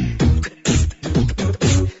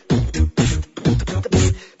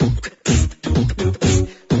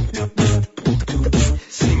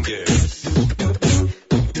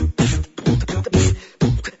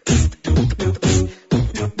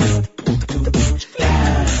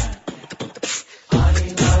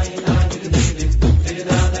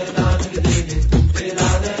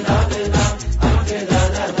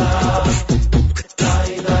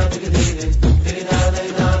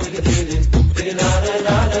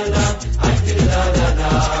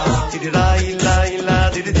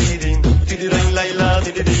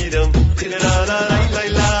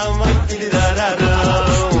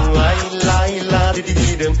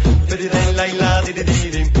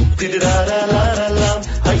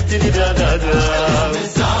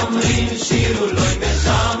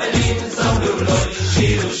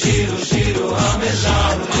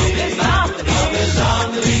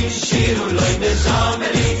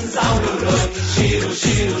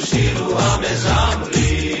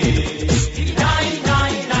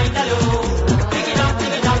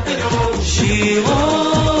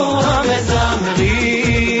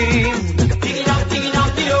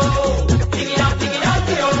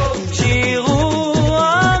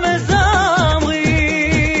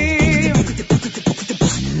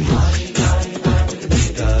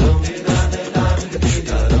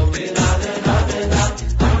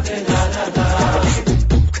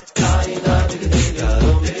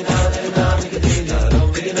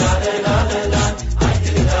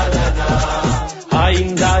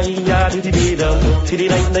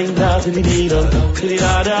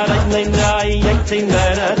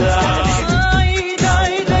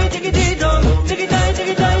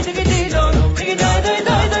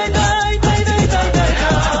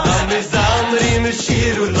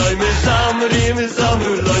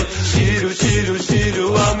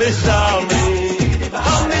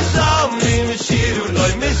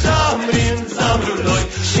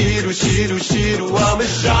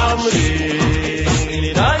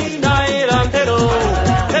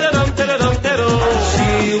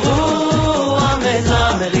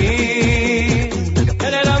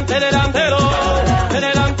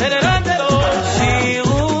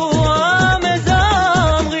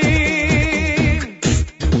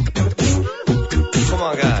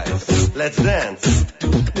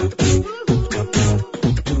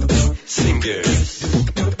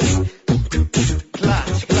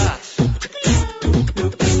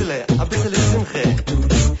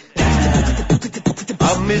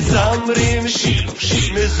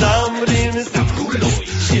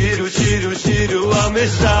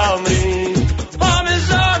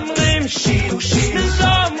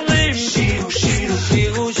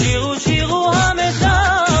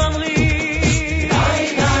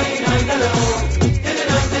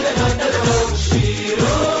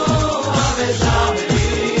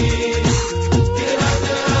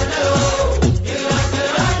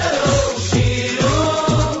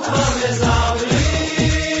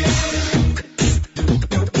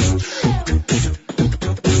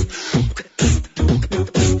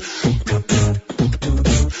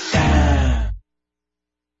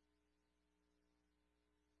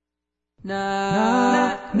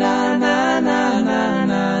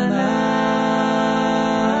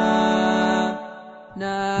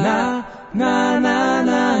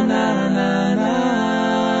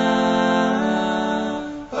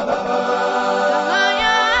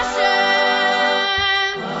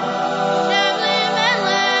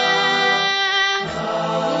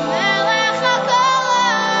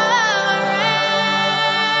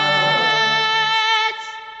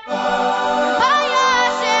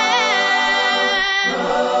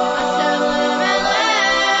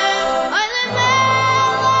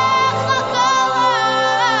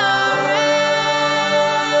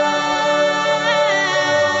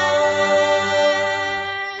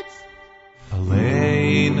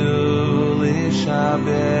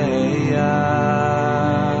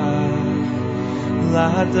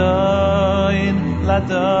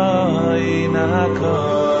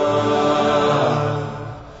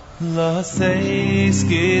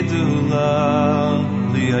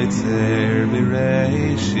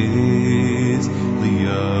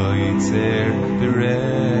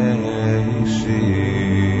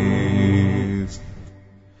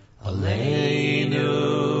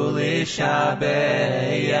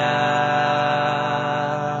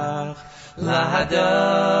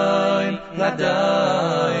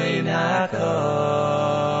 Ladoin hakol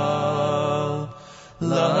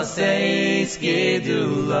seis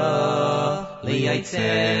gedula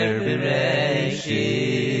liyitzer bereishis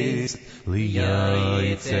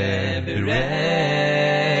liyitzer bereishis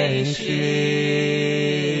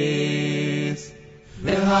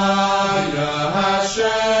V'haya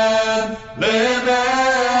Hashem lemelech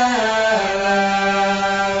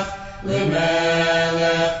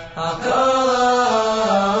lemelech hakol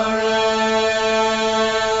haaretz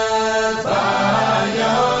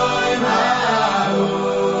v'hayoim ha'u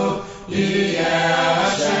yiyeh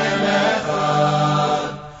Hashem echad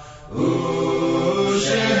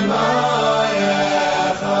u'shemo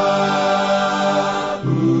echad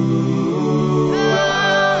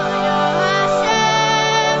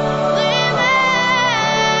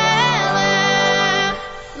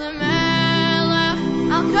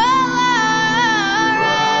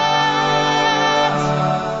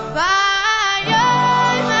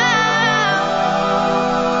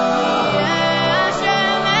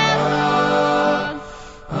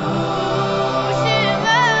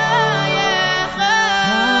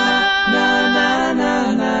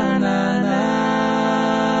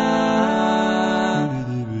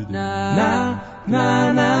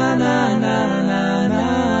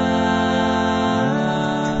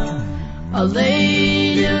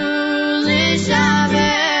Aleinu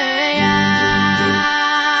l'shabeach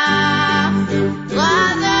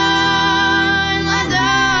L'adain,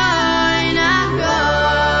 l'adain hakol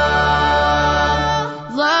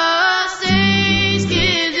L'seis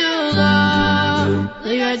gedula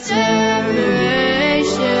L'yotzer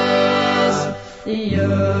bereishis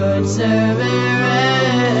L'yotzer bereishis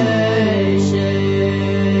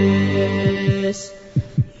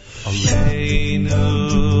Aleinu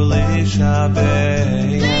l'shabeach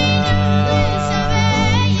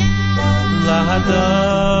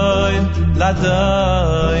L'adain,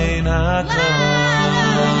 l'adain hakol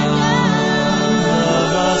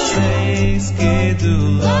L'seis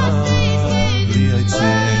gedula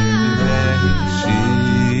L'yotzer bereishis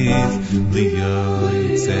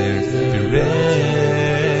L'yotzer bereishis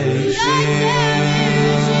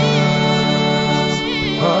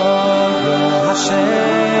Hara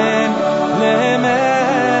Hashem lemelech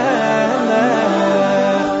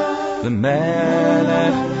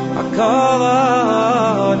lemelech hakol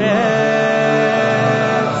haaretz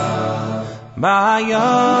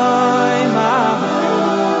b'hayoim ha'u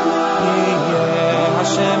yiyeh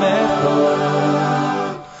Hashem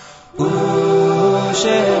echad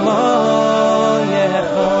u'shemo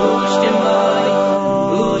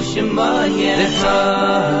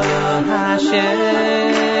echad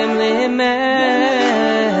Hashem lemelech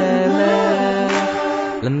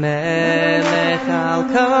lemelech al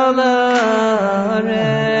kol haaretz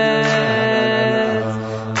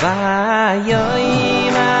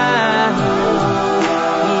v'hayoim ha'u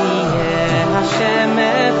yiyeh Hashem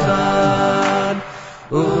echad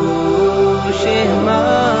u'shemo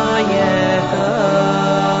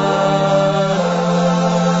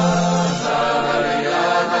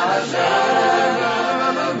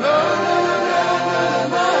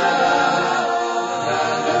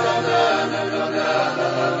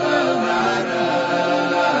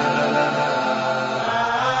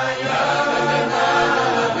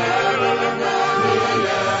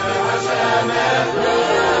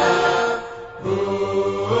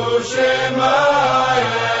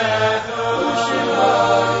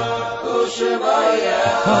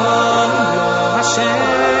echad Hashem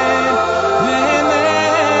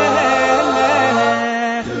lemelech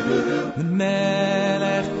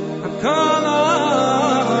lemelech hakol haaretz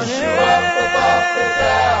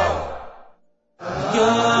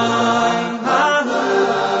Yoim ha'u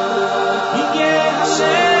yiyeh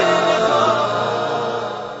Hashem echad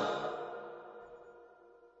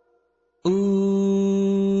u'shemo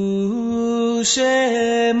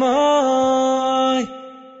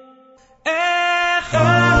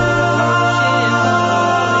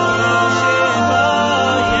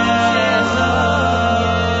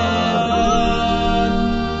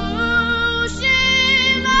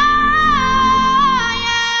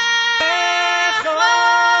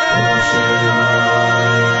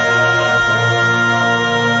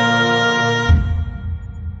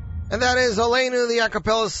Aleinu, the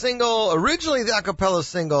acapella single, originally the acapella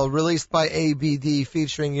single released by ABD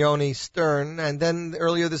featuring Yoni Stern, and then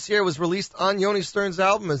earlier this year was released on Yoni Stern's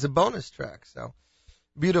album as a bonus track. So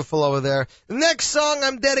beautiful over there. The next song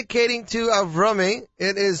I'm dedicating to Avrami.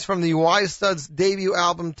 It is from the Y Studs debut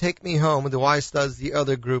album Take Me Home, with the Y Studs, the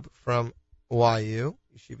other group from YU,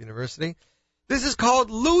 Yeshiva University. This is called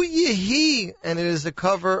Lu Yehi, and it is a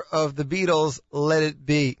cover of the Beatles' Let It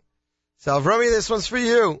Be. So Avrami, this one's for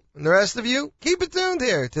you. And the rest of you, keep it tuned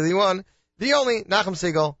here to the one, the only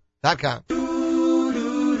NachumSegal.com.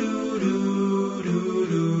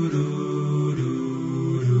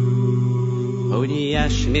 Hodi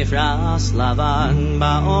yesh mifras lavan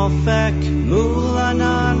ba'ofek mul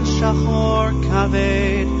anan shachor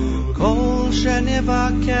kaved kol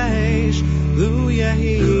shenivakesh lu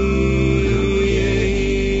yehi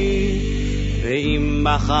ve'im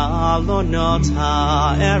b'chalonot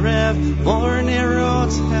ha'erev vor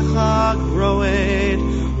nerot hechag roed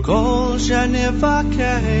kol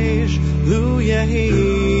shenivakesh lu yehi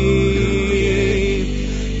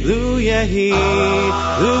lu yehi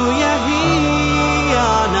lu yehi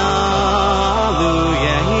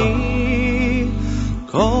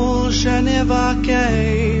Kol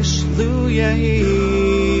shenevakesh lu yehi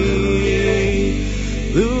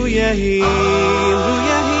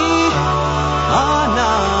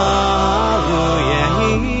ana lu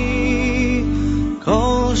yehi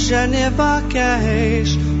Kol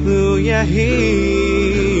shenevakesh lu yehi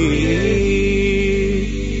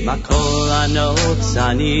Makol anot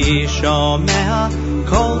ani shomea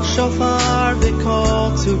Kol shofar v'kol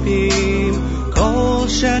tubim Kol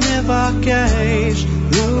shenevakesh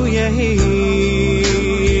lu yehi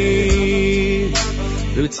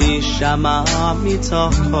Lu tishama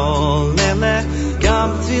mitoch kol ele Gam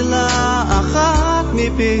tefila achat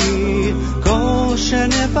mipi Kol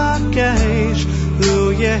shenevakesh lu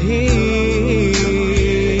yehi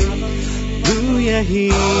Lu yehi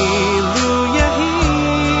Lu yehi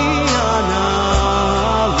ana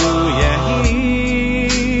Lu yehi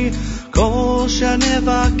Kol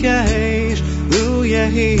shenevakesh Lu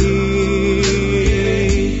yehi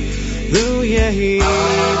Lu yehi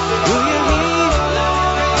Lu yehi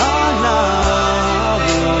ana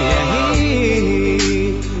Lu yehi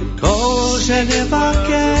Kol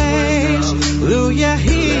shenevakesh Lu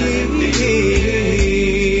yehi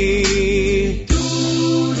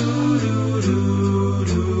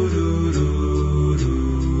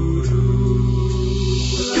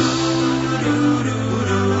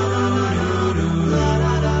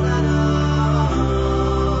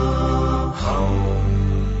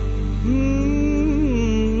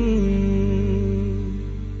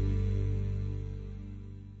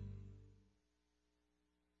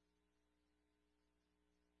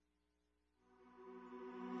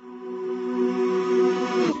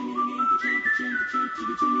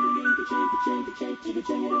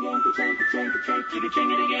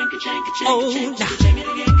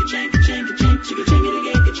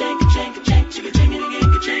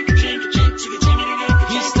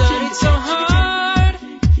He studied so hard,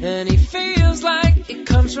 and he feels like it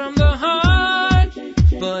comes from the heart,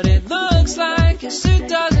 but it looks like his suit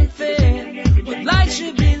doesn't fit. What light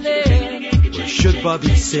should be lit? What should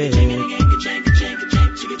Bobby say?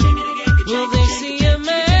 Will they see a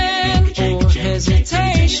man or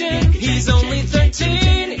hesitation? He's only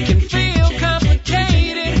 13, it can feel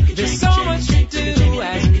complicated. There's so much to do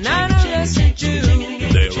as an adolescent Jew.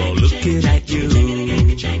 They're all looking at you.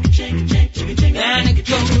 And it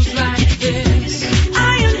goes like this.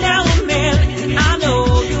 I am now a man, and I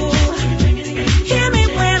know you. Hear me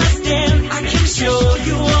when I stand, I can show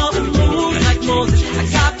you all the moves like Moses. I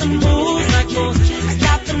got the moves like Moses. I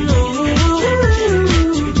got the moves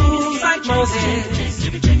like Moses.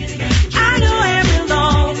 I know every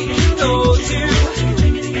law that you go to.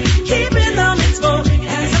 Keeping the mitzvot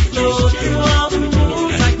as I flow through all the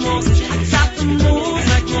moves like Moses. I got the moves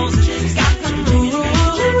like Moses. I got the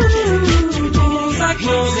moves like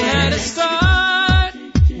Moses. He had to start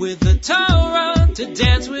with the Torah to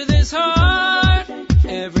dance with his heart.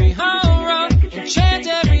 Every horror and chant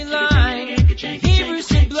every line. Hebrew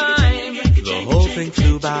sublime. The whole thing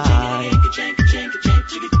flew by.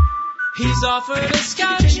 He's offered a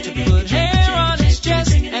scotch to put hair on his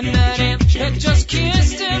chest, and that ant that just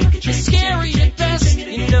kissed him is scary at best.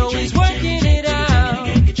 You know he's working it out.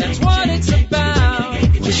 That's what it's about.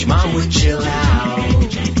 Wish mom would chill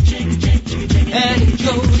out. And it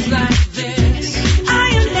goes like this. I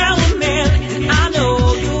am now a man, and I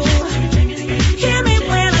know you. Hear me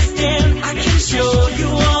when I stand, I can show you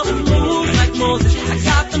all the moves like Moses. I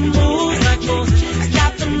got the moves like Moses. I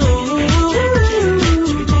got the moves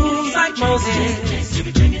like Moses.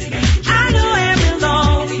 I know every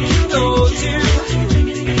law that you go to.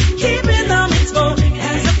 Keeping the mitzvot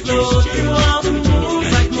as I flow through all the moves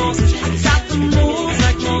like Moses. I got the moves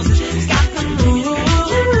like Moses. I got the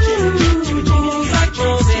moves like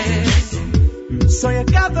Moses. So you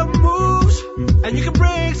got the moves, and you can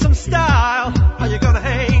bring some style. Are you gonna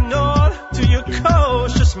hang on to your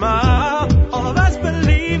kosher smile? All of us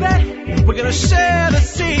believe it. We're gonna share the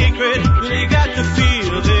secret. You got to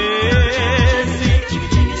feel it.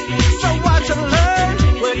 So watch and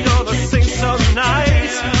learn. We're gonna sing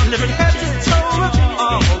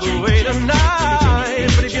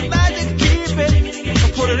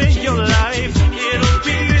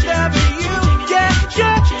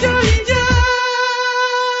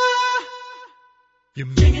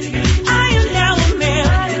I am now a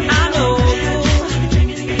man, and I know.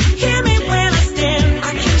 Hear me when I stand.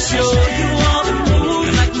 I can show you all the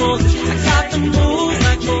moves like Moses. I got the moves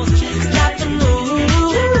like Moses. I got the moves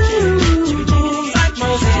like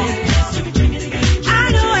Moses.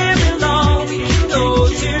 I know every law we can go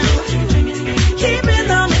to. Keeping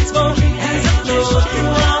the mitzvot as I flow through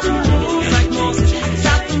all the moves like Moses. I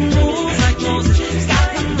got the moves like Moses. I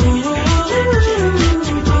got the moves like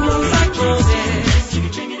Moses.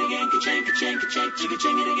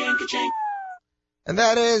 And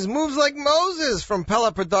that is Moves Like Moses from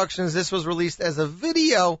Pella Productions. This was released as a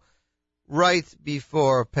video right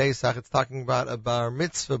before Pesach. It's talking about a bar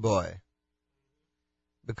mitzvah boy.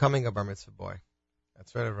 Becoming a bar mitzvah boy.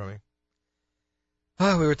 That's right, Remy.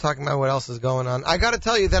 We were talking about what else is going on. I got to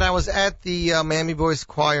tell you that I was at the Miami Boys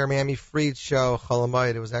Choir, Miami Fried show,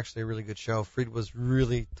 Cholamayit. It was actually a really good show. Fried was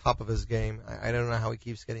really top of his game. I don't know how he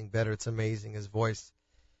keeps getting better. It's amazing, his voice.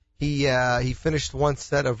 He finished one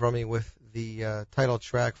set of Remy with the title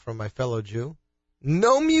track from My Fellow Jew.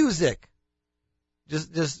 No music.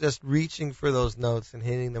 Just reaching for those notes and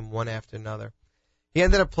hitting them one after another. He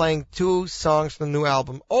ended up playing 2 songs from the new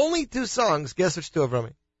album. Only 2 songs. Guess which 2 of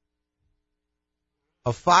Remy?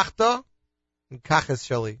 Afachta and Kaches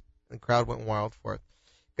Shali. The crowd went wild for it.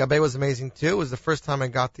 Gabe was amazing too. It was the first time I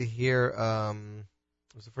got to hear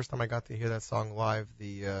that song live.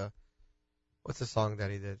 What's the song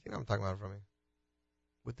that he did? You know what I'm talking about, Remy?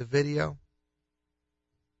 With the video.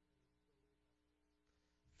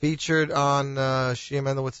 Featured on Shia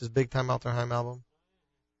Mendelowitz's Big Time Alterheim album.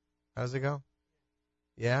 How does it go?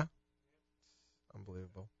 Yeah?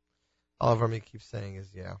 Unbelievable. All of Remy keeps saying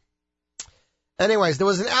is yeah. Anyways, there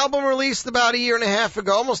was an album released about a year and a half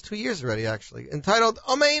ago, almost 2 years already actually, entitled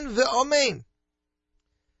Amen V'Amen.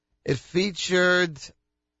 It featured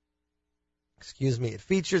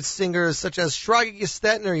singers such as Shragi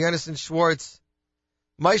Gestetner, Jonathan Schwartz,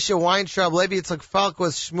 Moshe Weintraub, Levi Yitzchak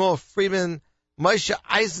Falkowitz, Shmuel Friedman, Moshe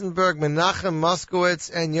Eisenberg, Menachem Moskowitz,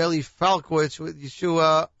 and Yeli Falkowitz with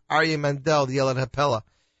Yeshua Aryeh Mandel, the Yelad Hapela.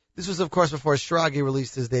 This was, of course, before Shragi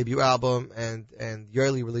released his debut album and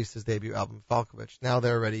Yeli released his debut album, Falkovich. Now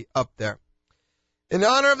they're already up there. In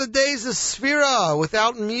honor of the days of Sfira,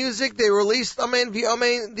 without music, they released Amen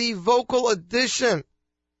V'Amen, the vocal edition.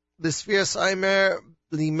 The Sfira Saimer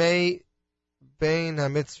Limei Bein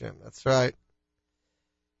HaMitzrim. That's right.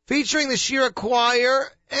 Featuring the Shira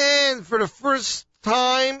Choir, and for the first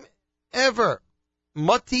time ever,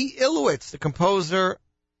 Mati Ilowitz, the composer,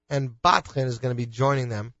 and Batchen is going to be joining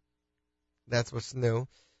them. That's what's new.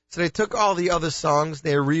 So they took all the other songs,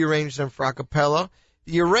 they rearranged them for a cappella.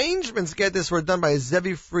 The arrangements, get this, were done by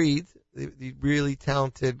Zevi Fried, the really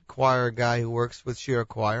talented choir guy who works with Shira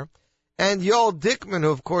Choir, and Yoel Dickman, who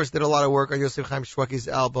of course did a lot of work on Yosef Chaim Shwekey's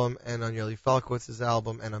album, and on Yoli Falkowitz's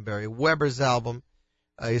album, and on Barry Weber's album.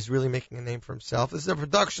 He's really making a name for himself. This is a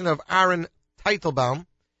production of Aaron Teitelbaum.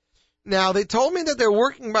 Now, they told me that they're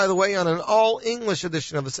working, by the way, on an all-English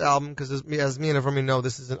edition of this album, because as me and Avrami know,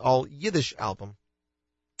 this is an all-Yiddish album.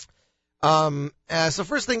 So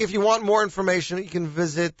first thing, if you want more information, you can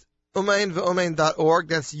visit umeinvumein.org.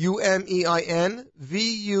 That's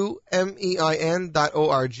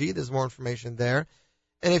UMEINVUMEIN.org. There's more information there.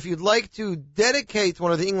 And if you'd like to dedicate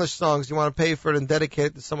one of the English songs, you want to pay for it and dedicate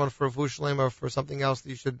it to someone for a Vushalem or for something else,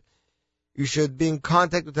 you should be in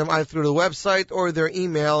contact with them either through the website or their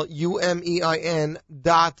email,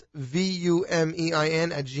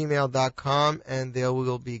 umein.vumein@gmail.com, and they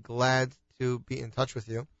will be glad to be in touch with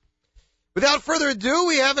you. Without further ado,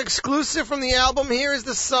 we have exclusive from the album. Here is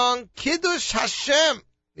the song Kiddush Hashem.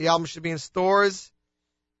 The album should be in stores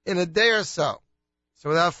in a day or so. So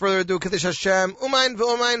without further ado, Kiddush Hashem, Umein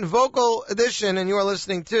V'Umein vocal edition, and you are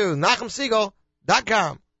listening to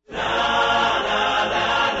NachumSiegel.com.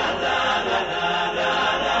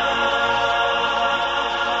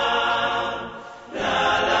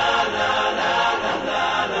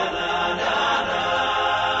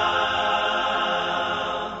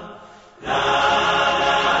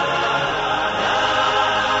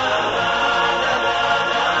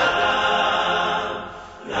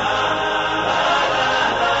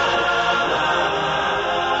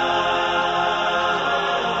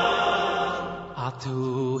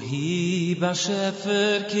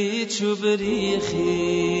 Shefer Kitschu Berichi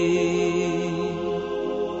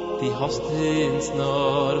Die hast ins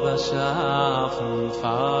Nor beschaffen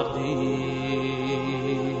für dir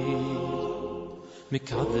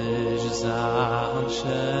Mikadesh Zahn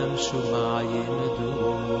Shem Shumayim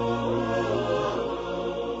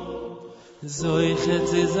Du Zoichet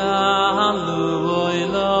Zizan Lu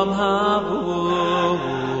Oilam Habu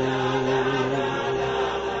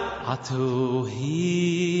Atu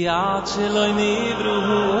hi at shloi nivru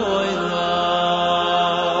oila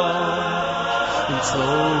in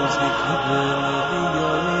slows the kibben the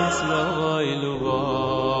yois loilu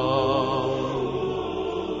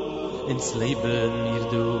in sleben mir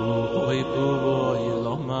du oi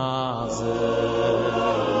oilo maze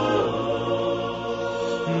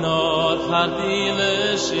nor fardile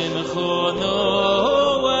shim khono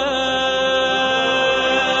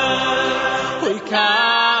oi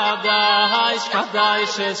kadai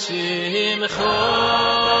shim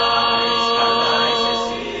khono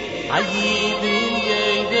ayidin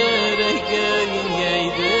yeder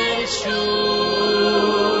yeder shu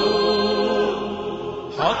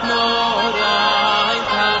hot no rein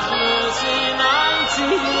tachlos in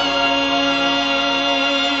einzig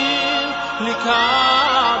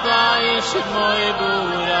likadai shmoy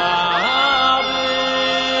burabe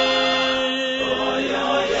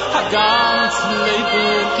hagans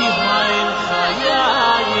leben die heim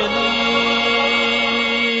khayani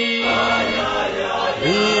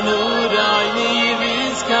inurayni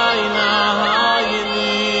vizkayna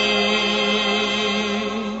hayni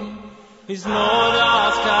is nor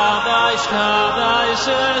as kadai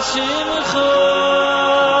shim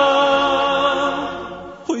khon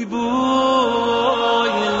huy bu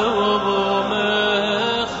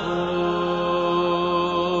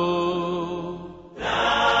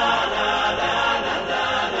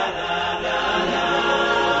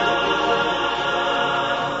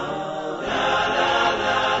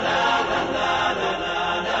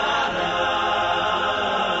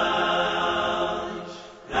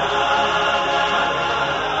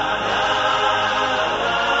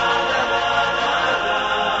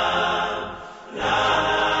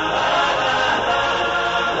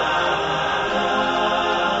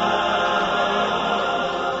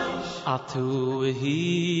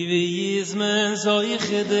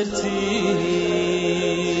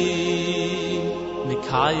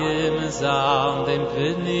Nikayem zam dem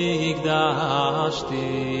König da steht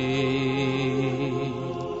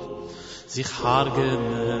sich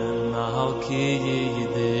hargen al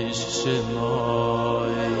kidish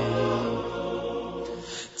shmoy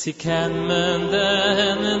zi ken men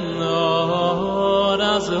den nor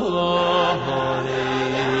azoy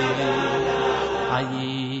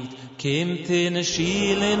ayit kimt in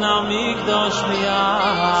shil in amigdash mia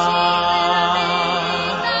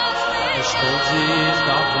stellt sich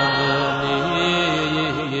davon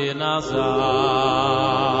in azar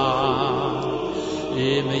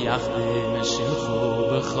im yachdim shimchu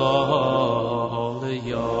bechol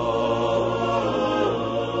yom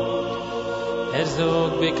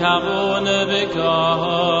zog bekavon bekoilera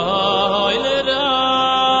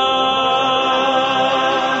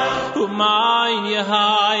umayn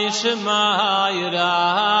yehay shmay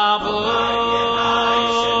rabo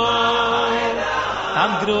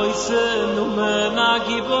am groise nume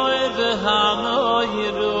nagiboy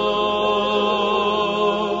vehanoyro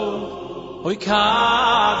oy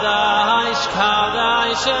kadaish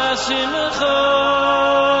shimcho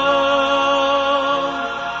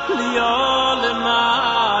liol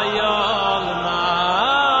mayol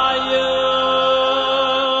mayo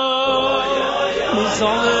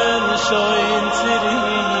muzolen shoyn tsiri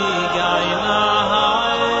gayna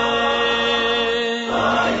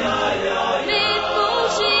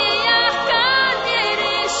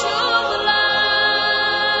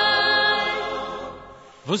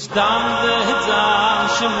was dam de zam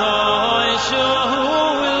shmoy shoylay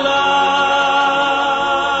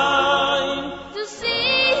du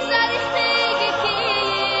siehst a richtige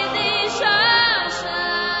Kiddish Hashem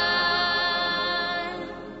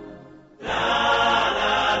la la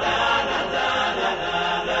la la la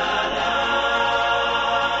la la la la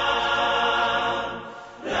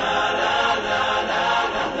la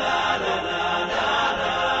la la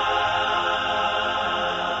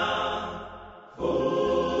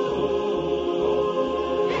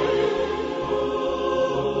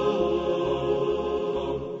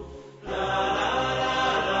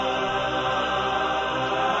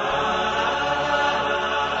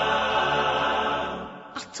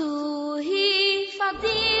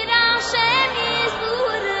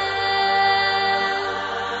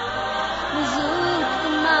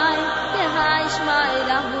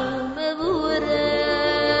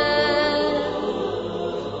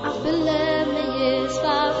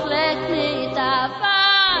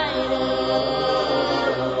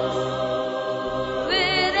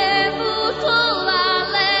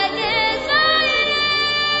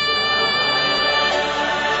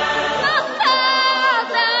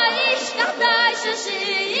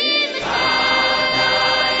Shashir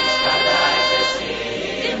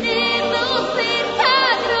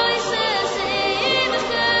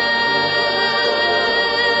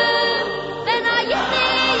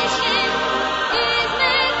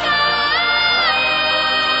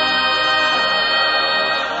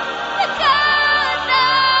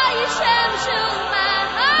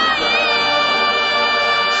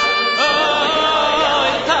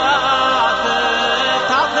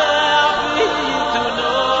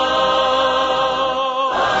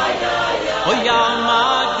ya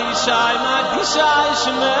magdishai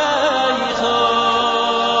shmeicho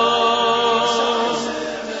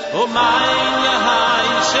o mein yahai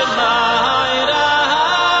shmai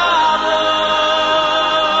rabo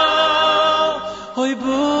oy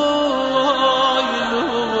boy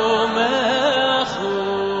lumecho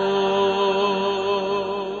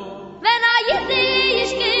When I get the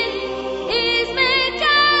skin is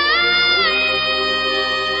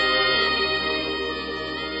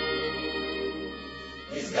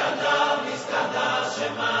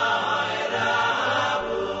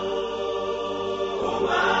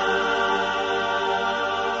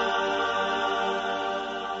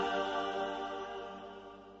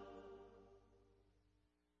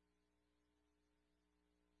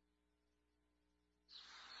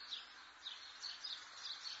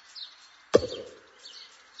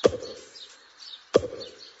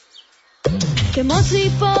כמו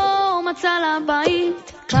ציפור מצא לה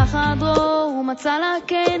בית, ככה דרור מצא לה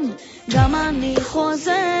כן, גם אני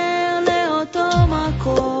חוזר לאותו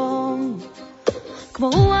מקום. כמו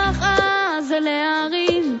רוח עז אל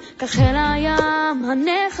ההרים, כך אל הים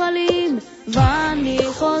הנחלים, ואני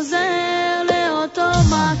חוזר לאותו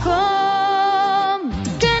מקום.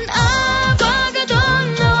 כן אבא גדול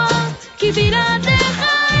נורא, כי בלעדיך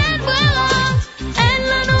אין ברירה, אין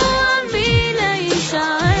לנו על מי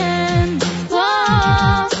להישען.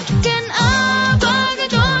 כן אבא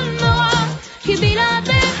גדול נורא, כי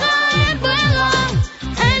בלעדיך אין ברירה,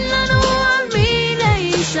 אין לנו על מי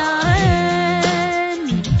להישען.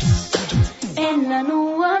 אין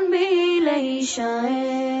לנו על מי להישען.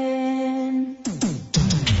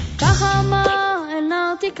 כך אמר אל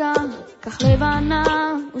נרתיקה, כך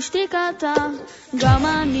לבנה ושתיקתה, גם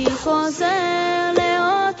אני חוזר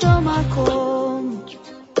לאותו מקום.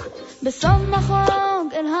 בסוף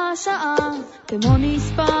מחוג אל השעה, כמו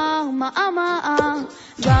נספר מאמאה,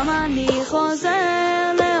 גם אני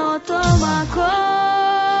חוזר לאותו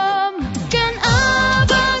מקום. כן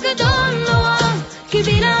אבא גדול נורא, כי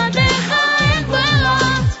בלעדיך אין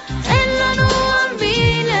ברירה, אין לנו על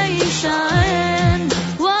מי להישען.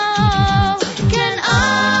 וואו, כן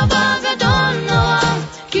אבא גדול נורא,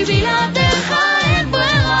 כי בלעדיך אין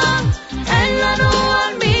ברירה, אין לנו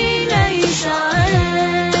על מי להישען.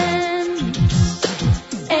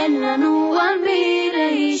 אין לנו על מי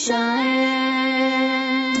להישען.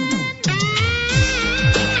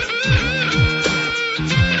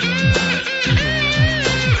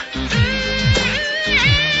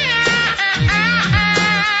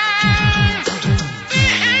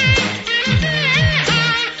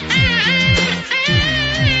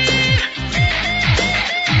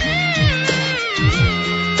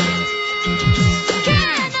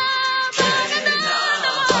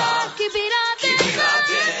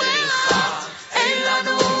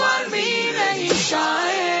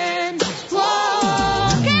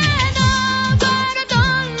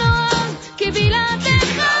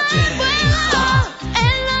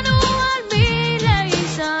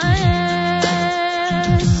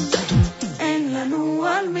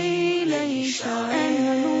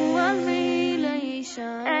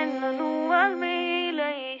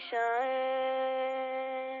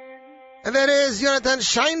 And that is Jonathan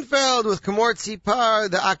Scheinfeld with Kamortzi Par,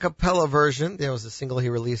 the a cappella version. There was a single he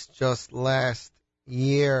released just last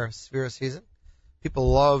year, Sphera Season.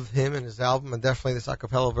 People love him and his album, and definitely this a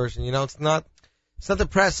cappella version. You know, it's not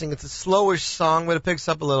depressing. It's a slowish song, but it picks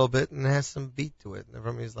up a little bit and it has some beat to it. And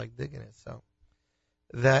everybody's like digging it. So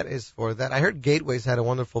that is for that. I heard Gateways had a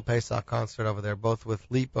wonderful Pesach concert over there, both with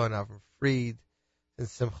Lipa and Avram Fried and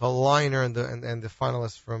Simcha Leiner and the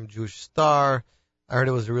finalists from Jewish Star. I heard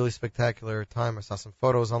it was a really spectacular time. I saw some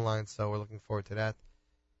photos online, so we're looking forward to that.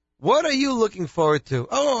 What are you looking forward to?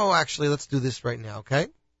 Oh, actually, let's do this right now, okay?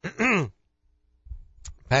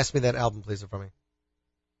 Pass me that album, please, from me.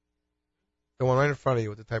 The one right in front of you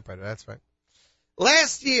with the typewriter. That's right.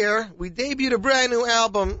 Last year, we debuted a brand new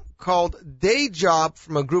album called Day Job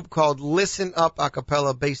from a group called Listen Up a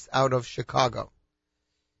cappella based out of Chicago.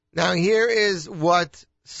 Now, here is what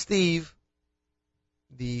Steve,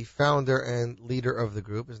 the founder and leader of the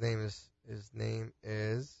group, his name is,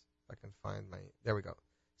 if I can find there we go,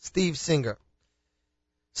 Steve Singer.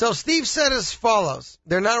 So Steve said as follows: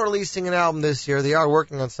 they're not releasing an album this year. They are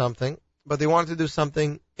working on something, but they wanted to do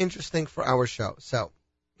something interesting for our show. So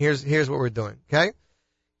here's what we're doing, okay?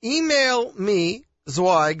 Email me,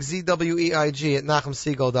 Zweig, Z-W-E-I-G, at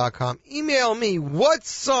NachumSegal.com. Email me, what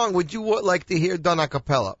song would you like to hear done a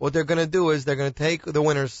cappella? What they're going to do is they're going to take the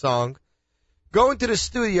winner's song, go into the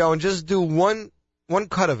studio and just do one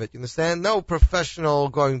cut of it, you understand? No professional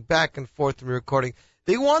going back and forth and recording.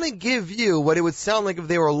 They want to give you what it would sound like if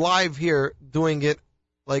they were live here doing it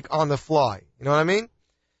like on the fly. You know what I mean?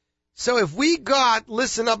 So if we got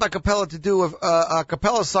Listen Up Acapella to do a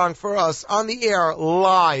cappella song for us on the air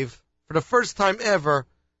live for the first time ever,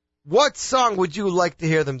 what song would you like to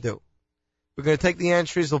hear them do? We're going to take the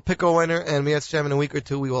entries, we'll pick a winner, and we have in a week or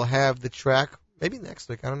two we will have the track. Maybe next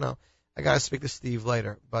week, I don't know. I got to speak to Steve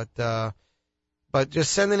later. But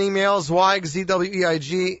just send an email, zweig,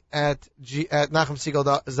 at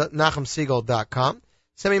nachumsiegel.com.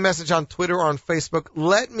 Send me a message on Twitter or on Facebook.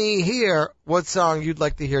 Let me hear what song you'd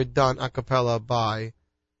like to hear done a cappella by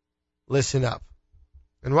Listen Up.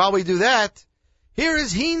 And while we do that, here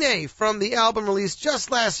is Hine from the album released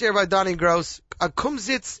just last year by Donnie Gross, A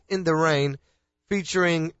Kumsitz in the Rain,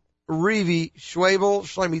 featuring Rivi Schwebel,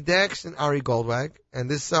 Shlomi Dex, and Ari Goldwag. And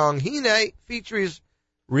this song, Hine, features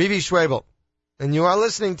Rivi Schwebel. And you are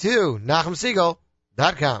listening to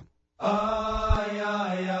NachumSiegel.com.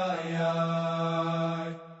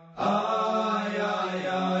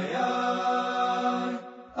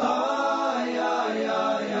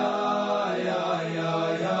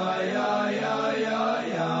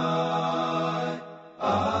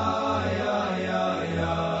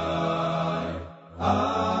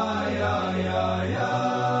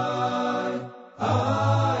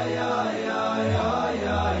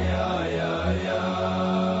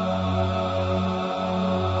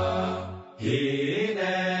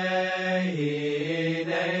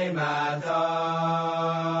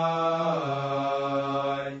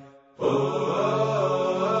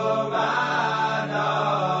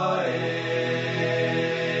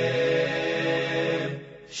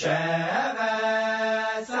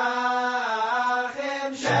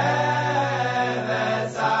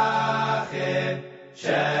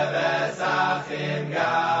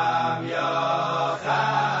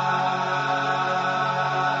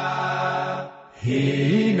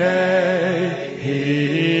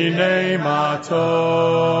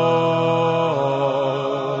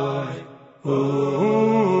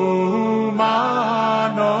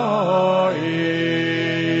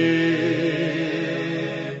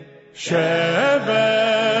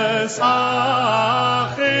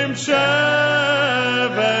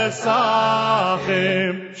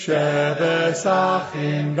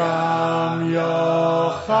 Achim gam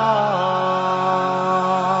yochad.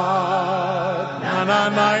 Na na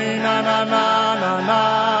na na na na na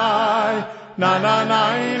na na na na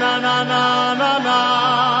na na na na na.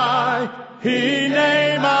 Hine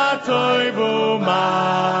matoivu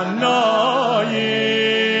manoyim.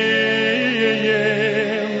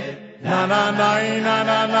 Na na na na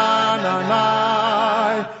na na na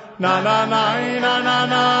na na na na na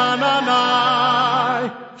na na na.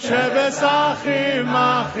 Shebesachim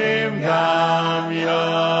achim gam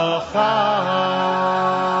yochad.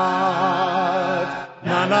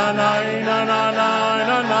 Na na na na na na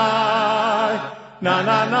na na na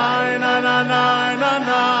na na na na na na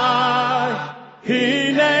na.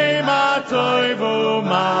 Hine matoivu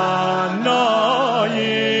manoyim.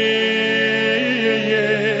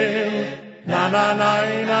 Na na na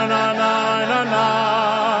na na na na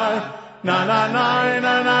na na na na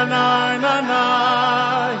na na na na.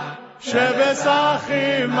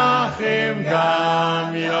 Shebesachim achim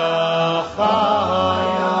gam yochad.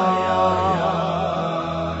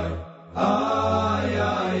 Ay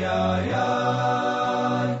ay ay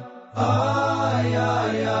ay ay ay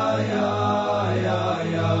ay ay ay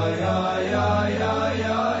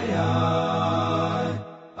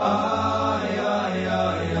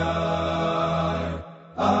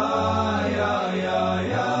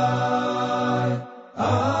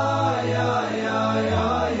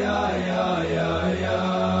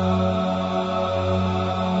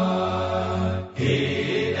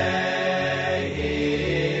Hine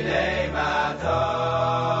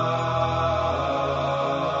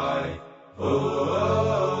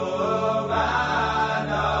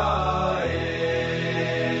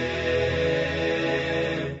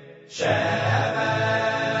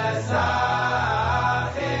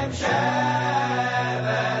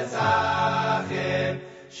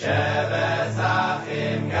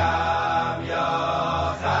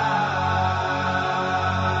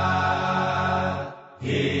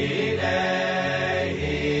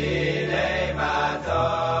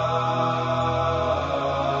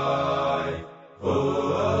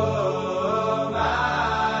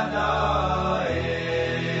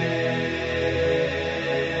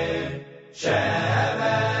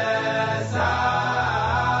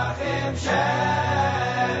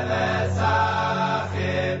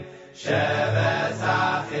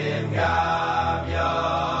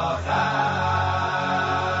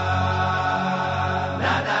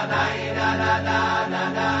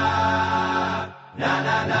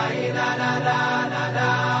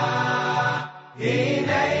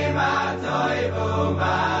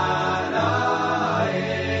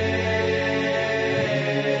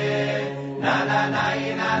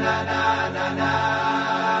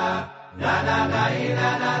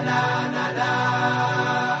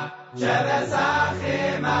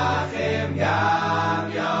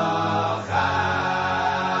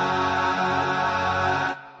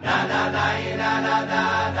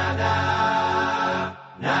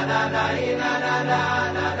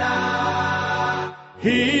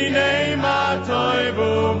Hine ma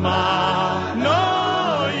toivu ma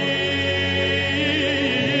noim.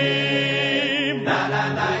 Na na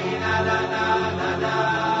na na na na na na.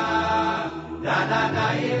 Na na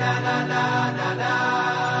na na na na na na.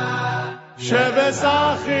 Sheves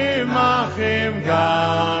achim achim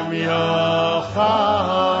gam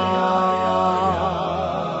yochai.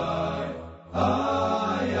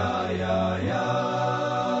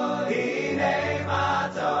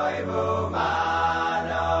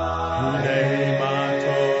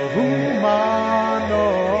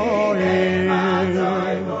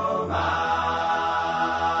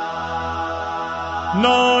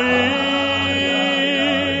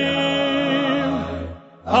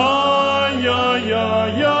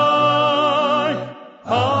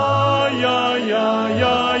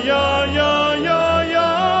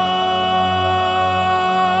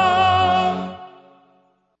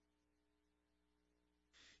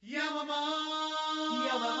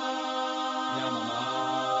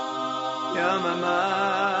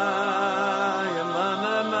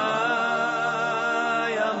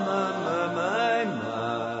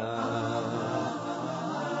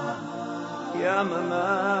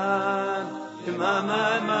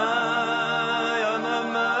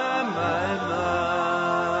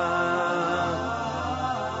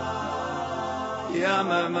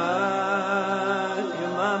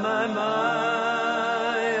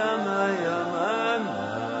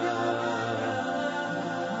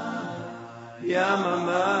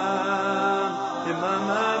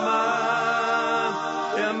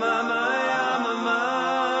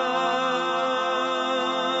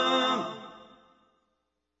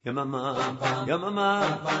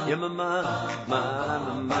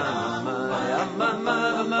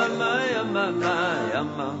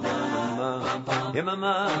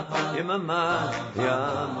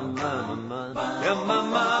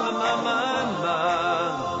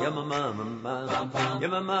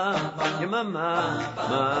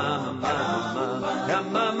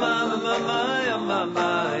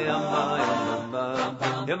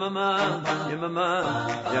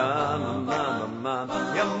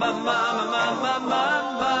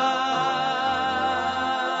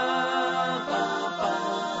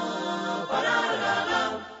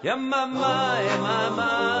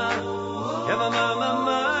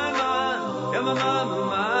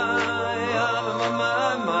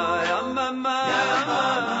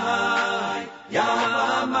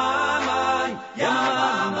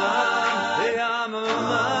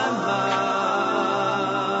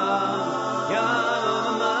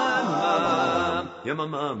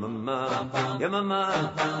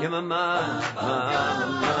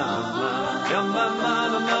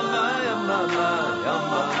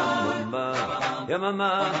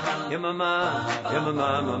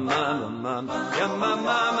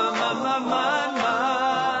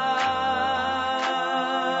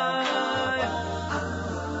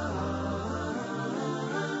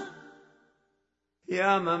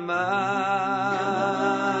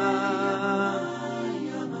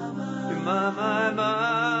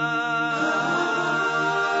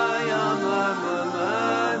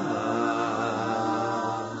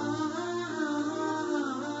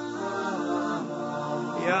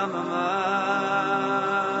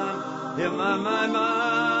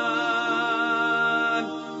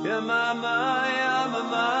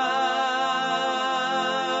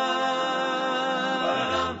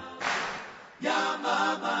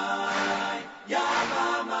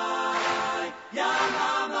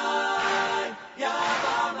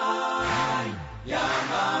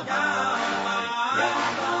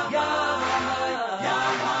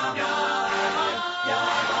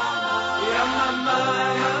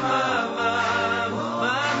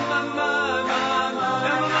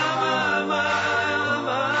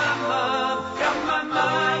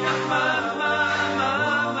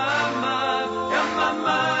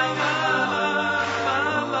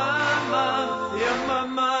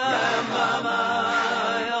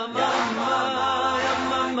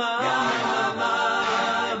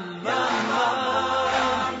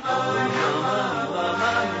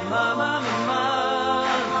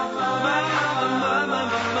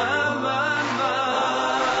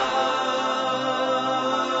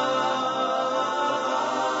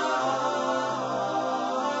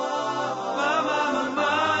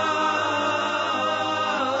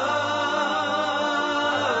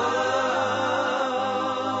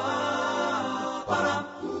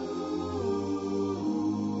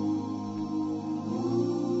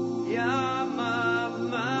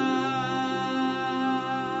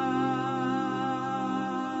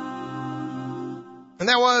 And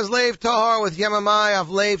that was Leiv Tahar with Yemamai of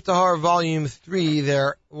Leiv Tahar Volume 3,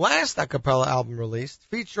 their last a cappella album released,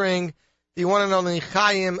 featuring the one and only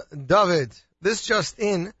Chaim David. This just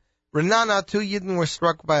in, Renana, 2 Yidden were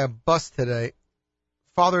struck by a bus today.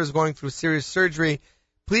 Father is going through serious surgery.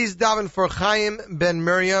 Please daven for Chaim ben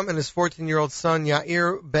Miriam and his 14-year-old son,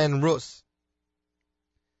 Yair ben Rus.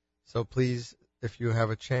 So please, if you have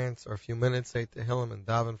a chance or a few minutes, say Tehillim and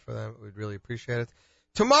daven for them. We'd really appreciate it.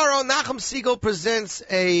 Tomorrow, Nachum Siegel presents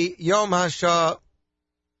a Yom HaShoah.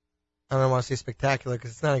 I don't want to say spectacular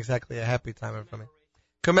because it's not exactly a happy time for me.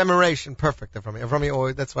 Commemoration, perfect for me.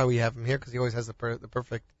 Always, that's why we have him here, because he always has the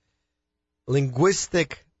perfect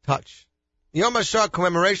linguistic touch. Yom HaShoah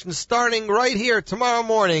commemoration starting right here tomorrow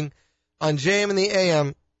morning on JM in the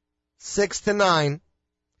AM, 6 to 9.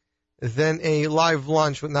 Then a live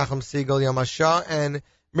lunch with Nachum Siegel, Yom HaShoah, and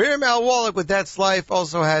Miriam Al-Wallach with That's Life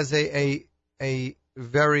also has a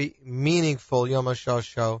very meaningful Yom HaShoah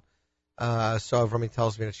show. So Rami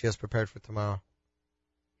tells me that she has prepared for tomorrow.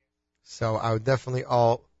 So I would definitely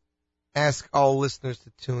ask all listeners to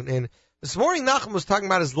tune in. This morning, Nachum was talking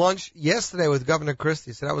about his lunch yesterday with Governor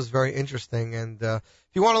Christie, so that was very interesting. And if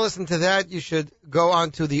you want to listen to that, you should go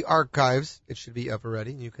onto the archives. It should be up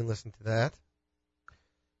already, and you can listen to that.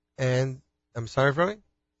 And I'm sorry, Rami?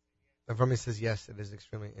 Rami says yes, it is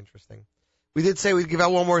extremely interesting. We did say we'd give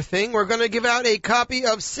out one more thing. We're going to give out a copy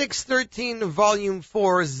of 613 Volume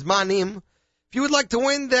 4 Zmanim. If you would like to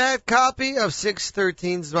win that copy of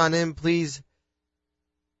 613 Zmanim, please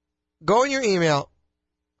go in your email,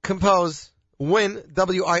 compose, win,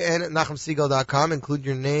 W-I-N, at NachumSiegel.com, include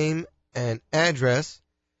your name and address.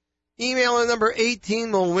 Emailer number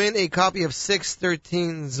 18 will win a copy of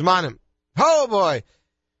 613 Zmanim. Oh boy!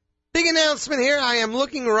 Big announcement here. I am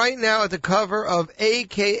looking right now at the cover of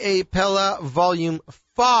AKA Pella Volume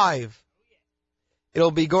 5. It'll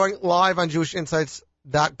be going live on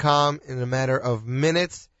JewishInsights.com in a matter of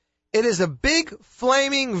minutes. It is a big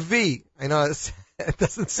flaming V. I know it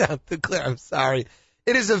doesn't sound too clear. I'm sorry.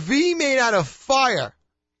 It is a V made out of fire.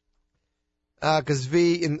 Because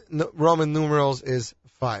V in Roman numerals is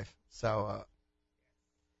 5. So,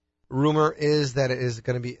 rumor is that it is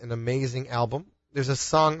going to be an amazing album. There's a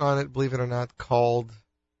song on it, believe it or not, called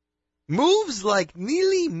Moves Like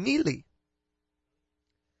Neely Mealy.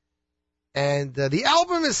 And the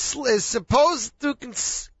album is supposed to...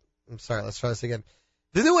 I'm sorry, let's try this again.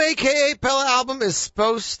 The new AKA Pella album is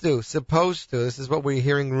supposed to. This is what we're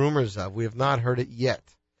hearing rumors of. We have not heard it yet.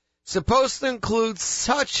 Supposed to include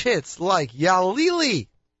such hits like Yalili.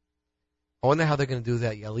 I wonder how they're going to do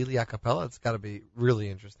that. Yalili a cappella? It's got to be really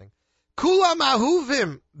interesting. Kulam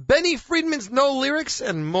Ahuvim, Benny Friedman's No Lyrics,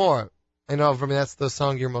 and more. I know, for me, that's the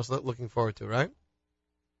song you're most looking forward to, right?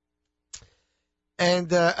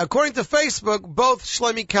 And according to Facebook, both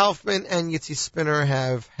Shlomi Kaufman and Yitzi Spinner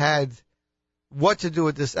have had what to do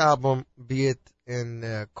with this album, be it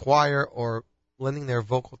in choir or lending their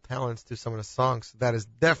vocal talents to some of the songs. That is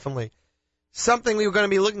definitely something we were going to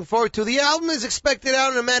be looking forward to. The album is expected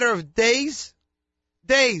out in a matter of days.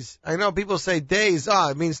 Days. I know people say days.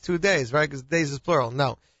 It means 2 days, right? Because days is plural.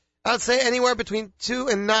 No. I'd say anywhere between 2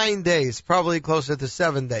 and 9 days, probably closer to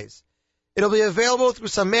 7 days. It'll be available through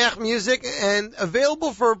Sameach Music and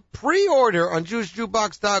available for pre-order on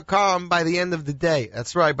JewishJukebox.com by the end of the day.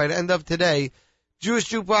 That's right, by the end of today,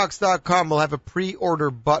 JewishJukebox.com will have a pre-order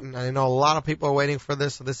button. I know a lot of people are waiting for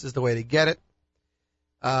this, so this is the way to get it.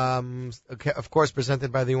 Okay, of course,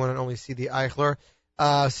 presented by the one and only CD Eichler.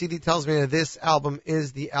 CD tells me that this album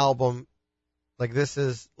is the album, like this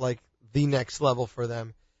is like the next level for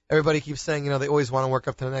them. Everybody keeps saying, they always want to work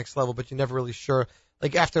up to the next level, but you're never really sure.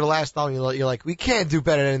 Like after the last album, you're like, we can't do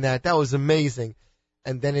better than that. That was amazing.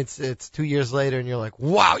 And then it's 2 years later, and you're like,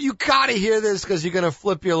 wow, you gotta hear this because you're gonna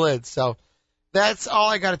flip your lid. So that's all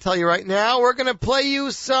I gotta tell you right now. We're gonna play you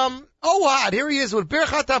some Ohad. Here he is with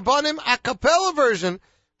Birchat Abanim a cappella version,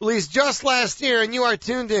 released just last year, and you are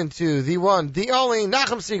tuned in to the one, the only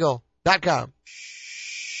NachumSiegel.com.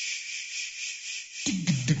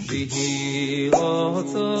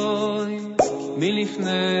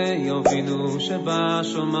 מלפני אבינו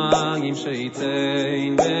שבשמיים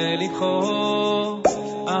שייתן בלבחו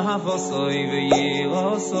אהבוסוי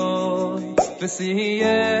וירוסוי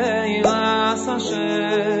ושיהיה ירס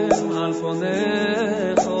השם על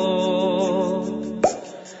פונךו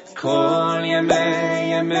כל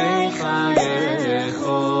ימי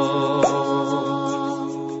חייךו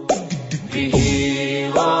ויהי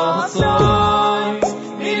רצוי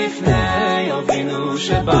מלפני אבינו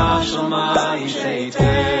שבשמיים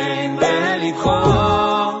שייתן בלבחו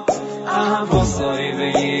אהבוסוי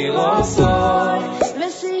וירוסוי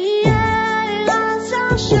ושיהיה ירס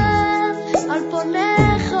השם על פונךו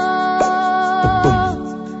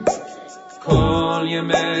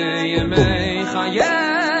ימי ימי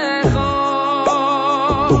חייך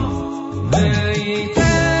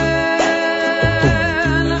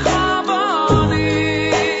וייתן לך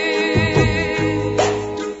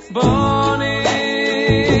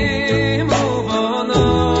בונים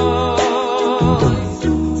ובונות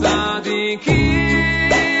צדיקים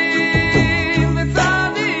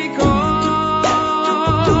וצדיקות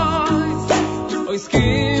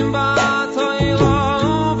עוסקים בתורה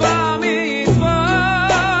ובמצוות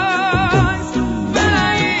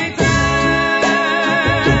וייתן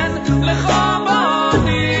לך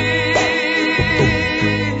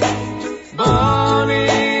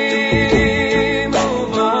בונים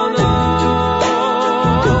ובונות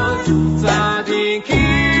צדיקים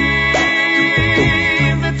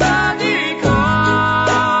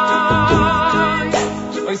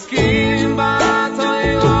וצדיקות עוסקים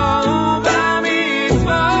בתורה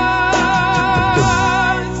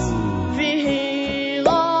ובמצוות ויהי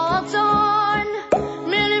רצון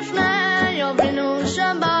מלפני אבינו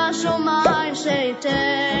שבשמיים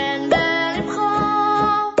שייתן בלבך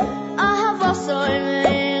אהבה סוי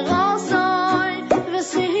ויראה סוי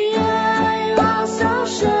ושיהיה יראת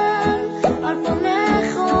השם על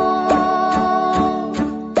פניך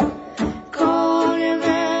כל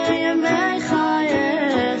ימי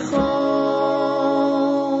חייך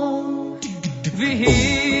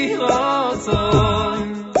ויהי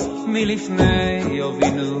רצון מלפני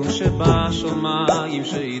אבינו שבשמיים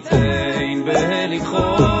שייתן בלבך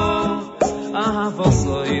אהבה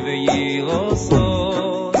סוי ויראה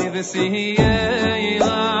סוי ושיהיה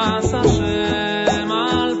יראת השם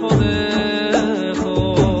על פניך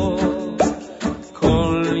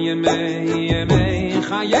כל ימי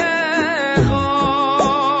חייך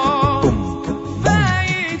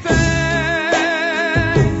וייתן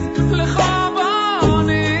לך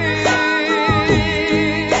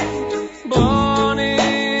בונים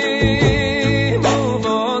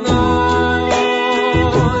ובונות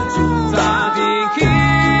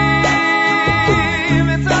צדיקים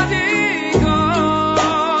וצדיקות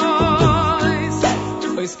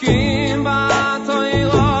עוסקים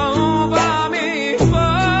בתורה ובמצוות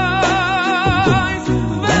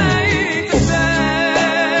וייתן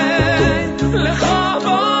לך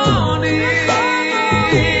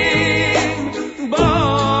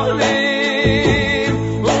בונים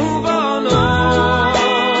ובונות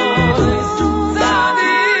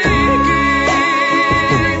צדיקים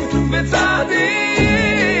וצדיקות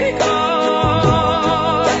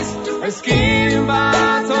עוסקים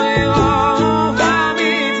בתורה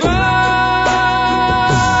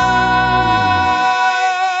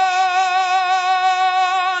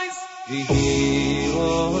ובמצוות ויהי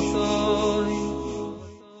רצון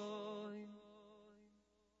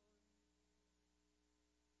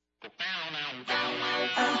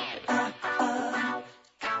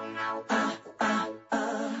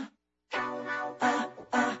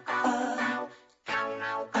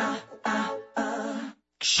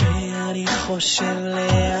כשאני חושב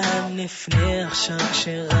לאן נפנה עכשיו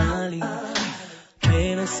כשרע לי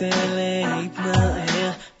מנסה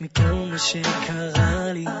להתנער מכל מה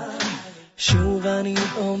שקרה לי שוב אני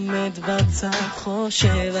עומד בצד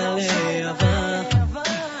חושב על העבר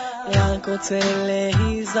רק רוצה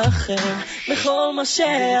להיזכר בכל מה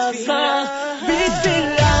שעבר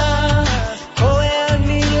בתפילה קורא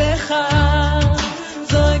אני לך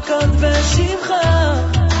זועקות בשמך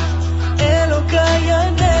אלוקיי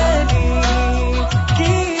ענני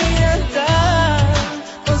כי אתה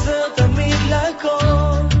עוזר תמיד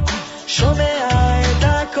לכל שומע את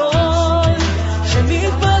הכל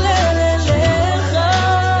שמתפלל אליך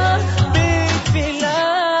בתפילה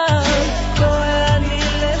קורא אני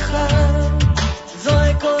לך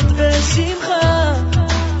זועקות בשמך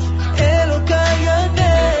אלוקיי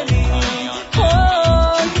ענני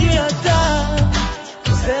כי אתה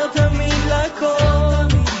עוזר תמיד לכל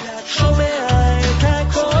שומע את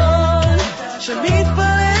הכל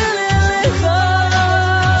שמתפלל אליך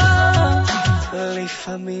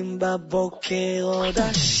לפעמים בבוקר עוד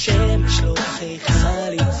השמש לא חייכה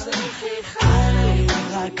לי אני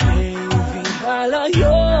רק מבין על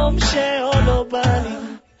היום שעוד לא בא לי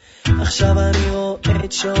עכשיו אני רואה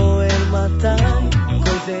שואל מתי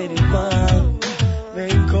כל זה נגמר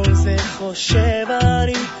ועם כל זה חושב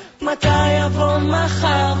אני מתי יבוא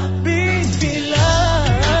מחר בתפילה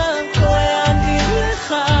קורא אני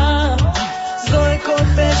לך זועקות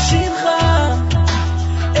בשמך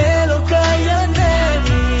אלוקיי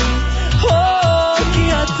ענני כי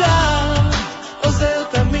אתה עוזר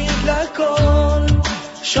תמיד לכל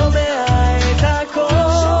שומע את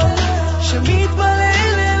הכל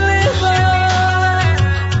שמתפלל אליך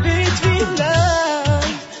בתפילה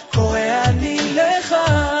קורא אני לך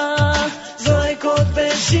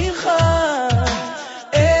בשמך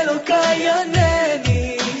אלוקיי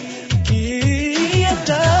ענני כי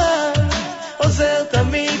אתה עוזר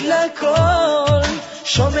תמיד לכל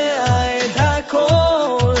שומע את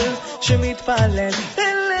הכל שמתפלל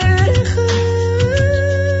אליך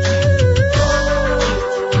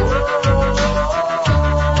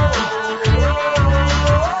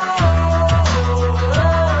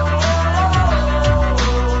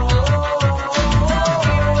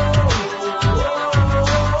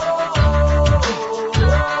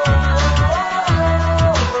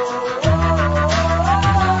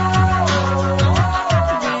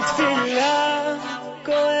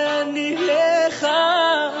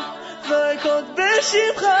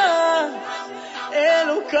בשמך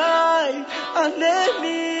אלוקיי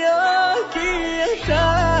ענני כי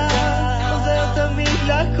אתה עוזר תמיד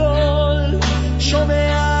לכל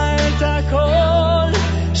שומע את הכל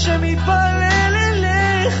שמתפלל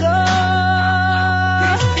אליך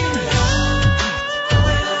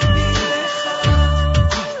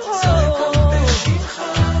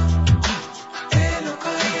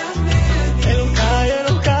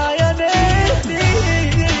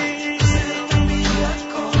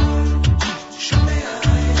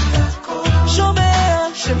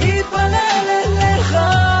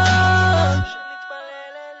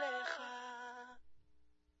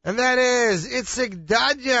And that is Itzik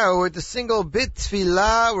Dadya with the single Bit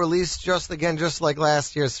Tfilah, released just like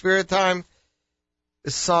last year's Spirit Time.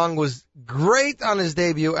 This song was great on his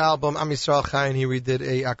debut album, Am Yisrael Chai, and he redid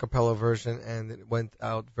a cappella version, and it went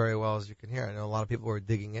out very well, as you can hear. I know a lot of people were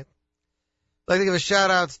digging it. I'd like to give a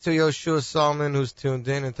shout-out to Yoshua Salman, who's tuned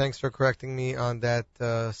in, and thanks for correcting me on that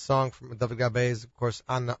song from David Gabez, of course,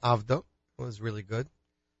 Anna Avdo. It was really good.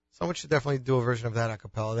 Someone should definitely do a version of that a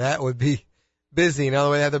cappella. That would be busy. In other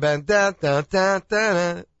way, they have the band, da, da, da,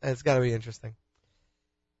 da, da. It's got to be interesting.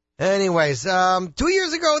 Anyways, 2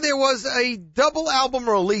 years ago, there was a double album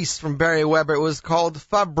release from Barry Weber. It was called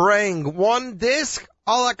Fabrang. One disc,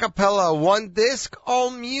 all a cappella. One disc, all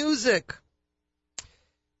music.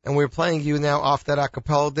 And we're playing you now off that a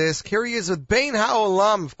cappella disc. Here he is with Bein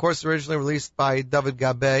HaOlam, of course, originally released by David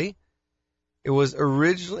Gabay. It was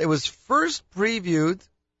first previewed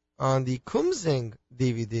on the Kumsing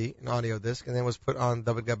DVD, an audio disc, and then was put on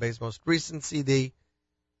David Gabay's most recent CD,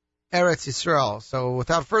 Eretz Yisrael. So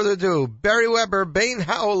without further ado, Barry Weber, Bein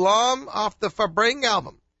HaOlam, off the Fabrang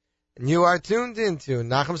album. And you are tuned into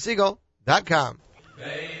NachumSiegel.com.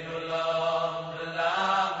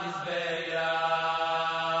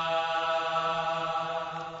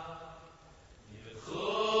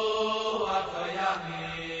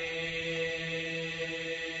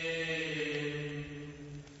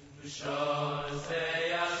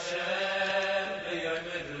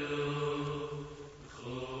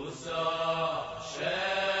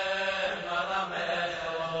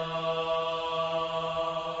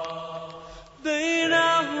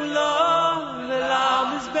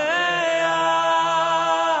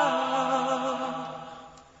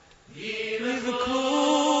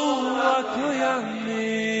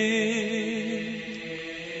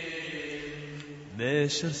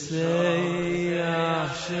 Say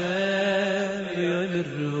Hashem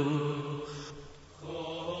v'yomeru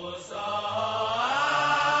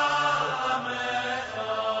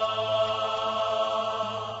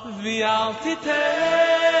v'al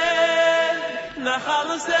titen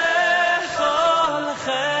nachalosecha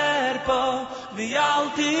lecherpo v'al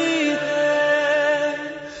titen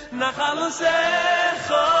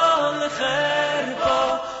nachalosecha lecherpo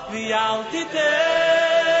v'al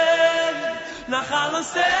titen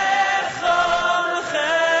nachalosecha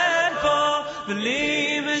lecherpo v'li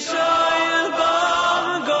m'shoyel bam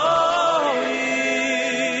goyim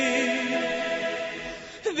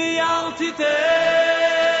v'al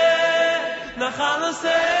titen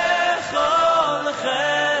nachalosecha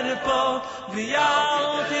lecherpo v'al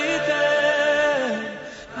titen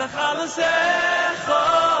nachalosecha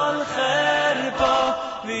lecherpo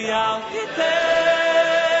v'al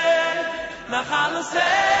titen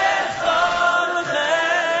nachalosecha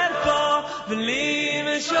lecherpo v'li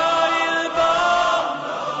m'shoyel bam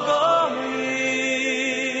goyim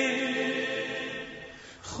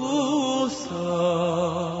chuso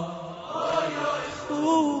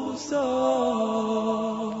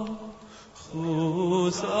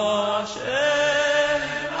Hashem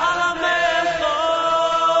alamecho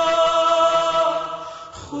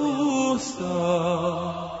chuso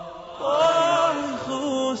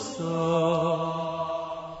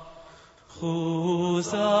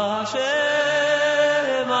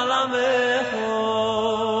Hashem alamecho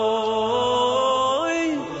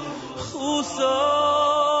chuso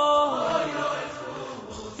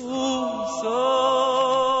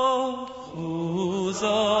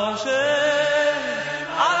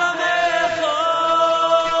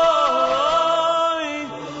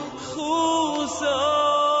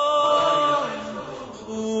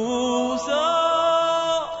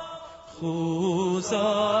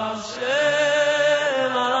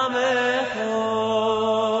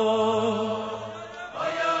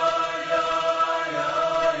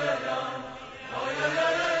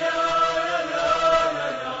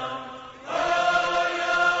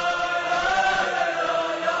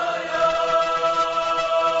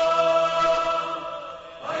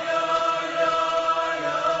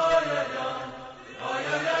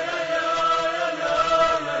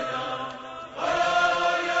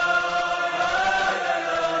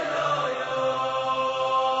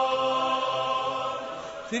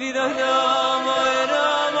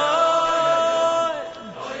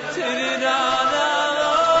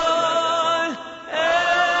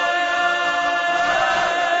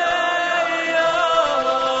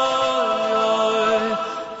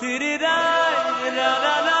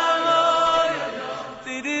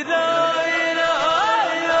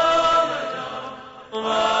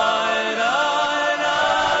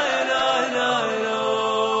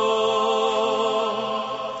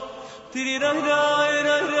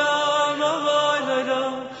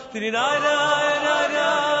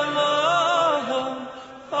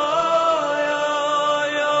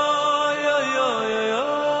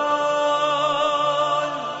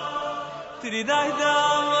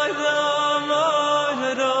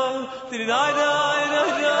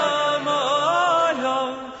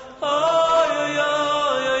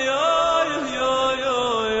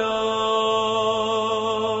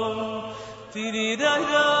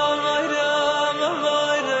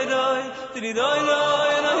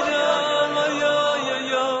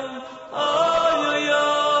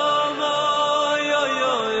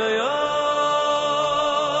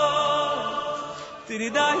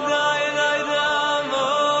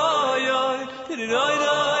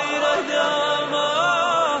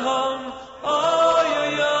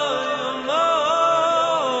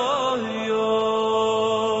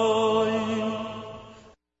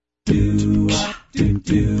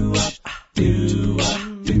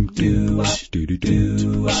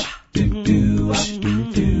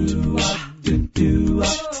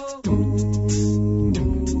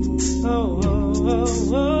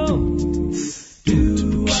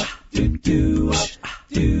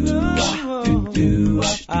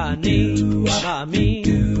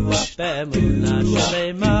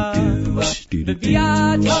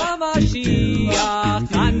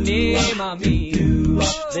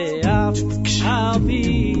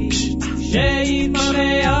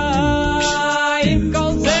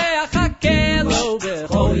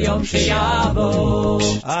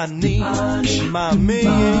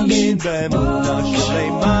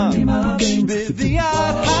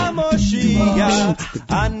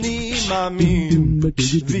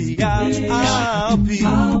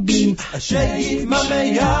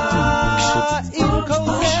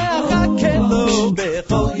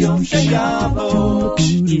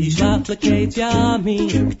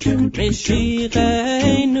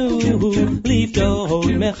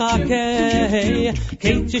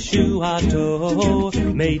Yeshuato,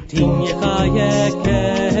 Meitin Yechayekel,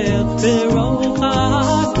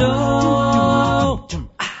 Berochato,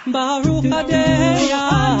 Baruch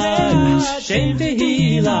Adeyah, Shem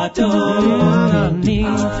Tehilato, Ani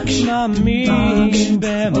Mamin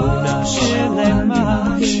B'emunah Shelema,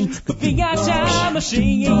 Kviat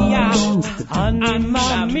HaMashiach, Ani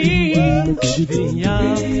Mamin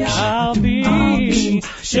V'Yalbi,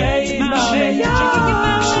 Shem Tehilato,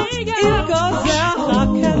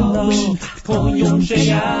 כל יום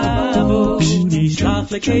שיבוא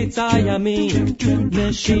נשלח לקיצה ימים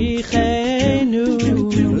נשיחנו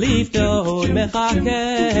לפתור מחכה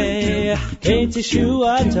את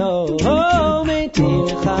ישועתו מתים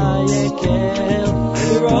חייקר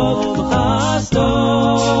ברוב חסדו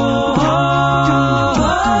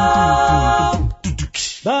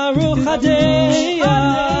ברוך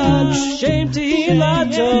הדיין שם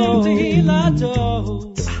תהילתו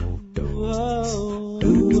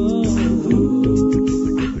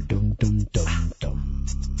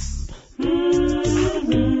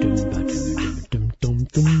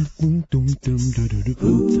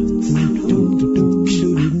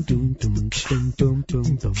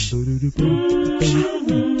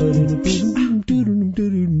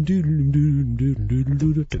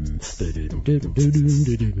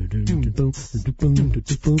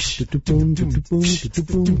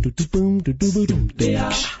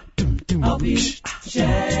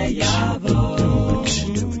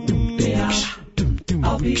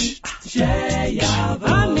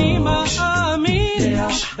אני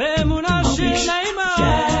מאמין באמונה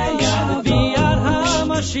שלמה בביאת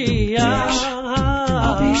המשיח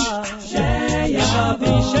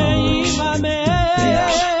אבי שיבמר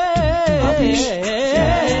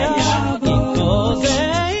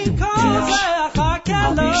עם כל זה אחכה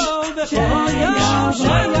לו בכל יום שיבוא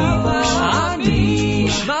אני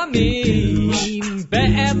מאמין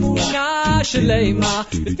באמונה שלמה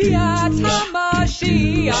בביאת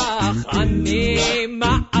המשיח אני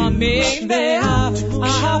מאמין באב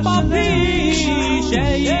אבי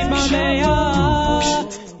שיבמר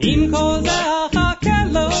עם כל זה אחכה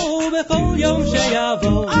לו בכל יום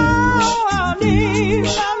שיבוא אני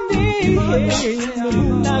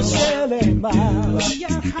באמונה שלמה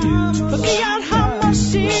בביאת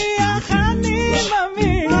המשיח אני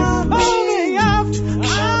מאמין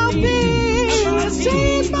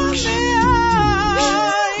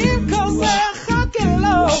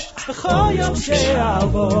בכל יום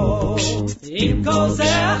שיבוא עם כל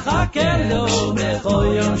זה אחכה לו בכל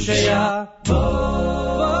יום שיבוא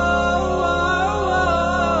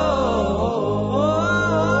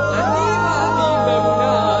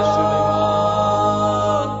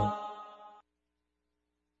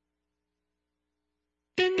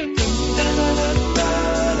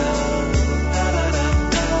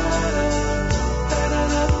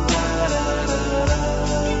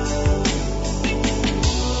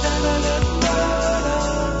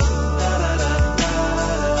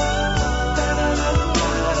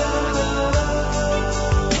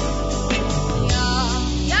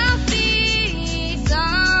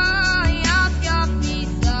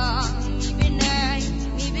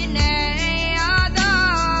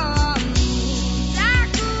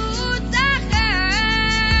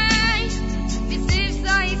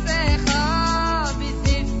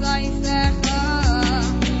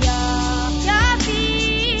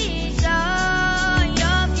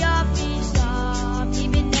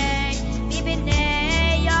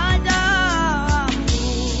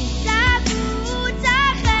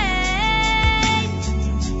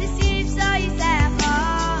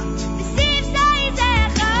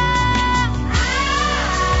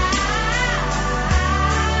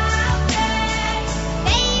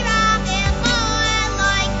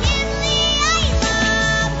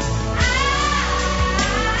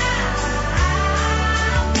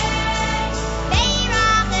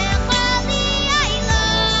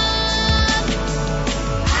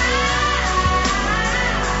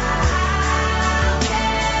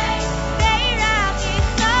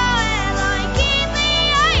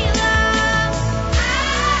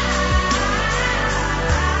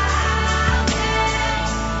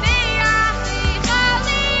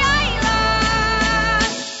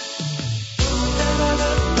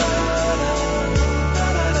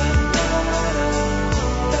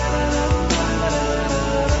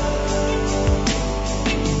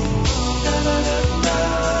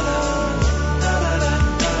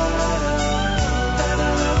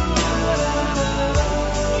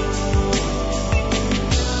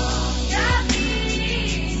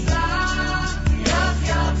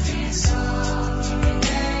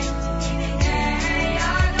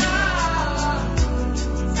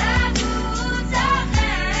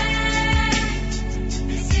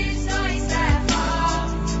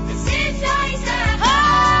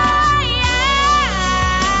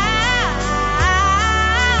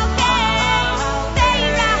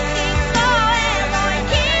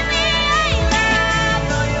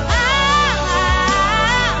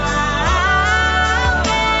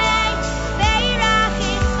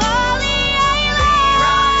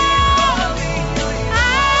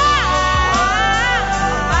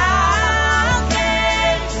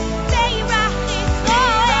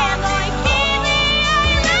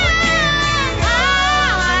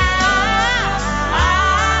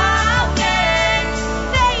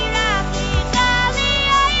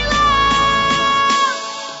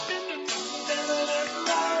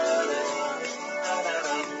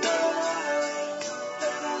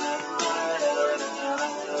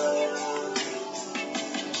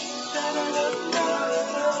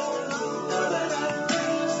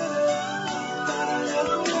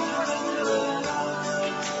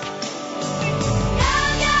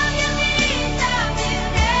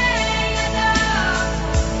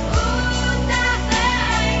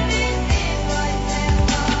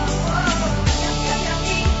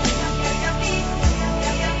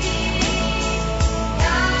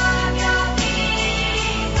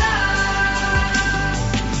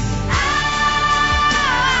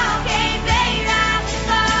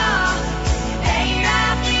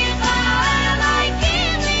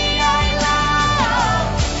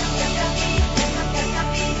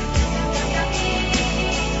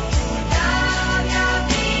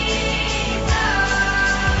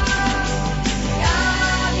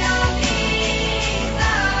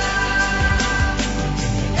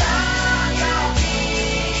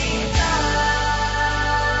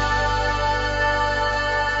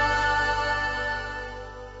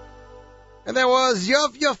And that was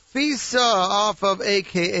Yuf Yafisa off of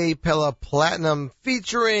AKA Pella Platinum,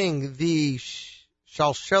 featuring the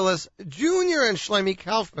Shalshelis Jr. and Shlomi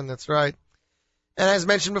Kaufman. That's right. And as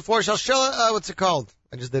mentioned before, Shalshela, what's it called?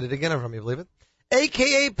 I just did it again. I don't know if you believe it.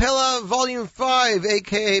 AKA Pella Volume 5,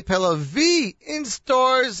 AKA Pella V, in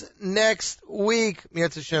stores next week.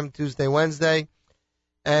 Mi'etz Hashem, Tuesday, Wednesday.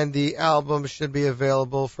 And the album should be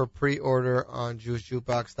available for pre-order on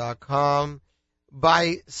JewishJukebox.com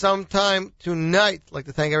by sometime tonight. I'd like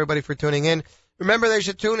to thank everybody for tuning in. Remember, they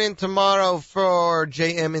should tune in tomorrow for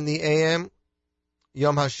JM in the AM,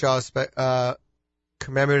 Yom HaShah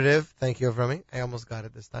commemorative. Thank you, Avrami. I almost got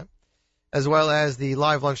it this time. As well as the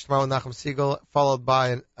live lunch tomorrow with Nachum Siegel, followed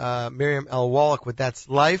by Miriam L. Wallach with That's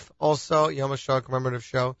Life. Also, Yom HaShoah commemorative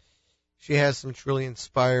show. She has some truly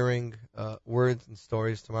inspiring words and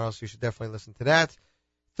stories tomorrow, so you should definitely listen to that.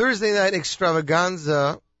 Thursday night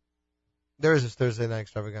extravaganza. There is a Thursday night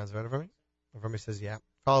extravaganza, right, Avrami? Avrami says, yeah.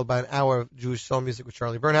 Followed by an hour of Jewish soul music with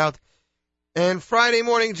Charlie Bernhout. And Friday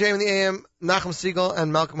morning, JM in the AM, Nachum Siegel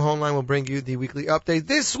and Malcolm Hoenlein will bring you the weekly update.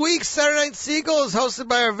 This week, Saturday Night Siegel is hosted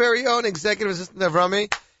by our very own executive assistant,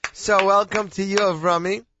 Avrami. So welcome to you,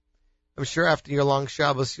 Avrami. I'm sure after your long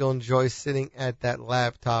Shabbos, you'll enjoy sitting at that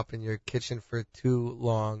laptop in your kitchen for 2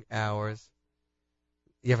 long hours.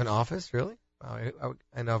 You have an office, really? Wow,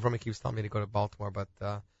 I know Avrami keeps telling me to go to Baltimore, but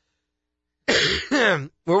we're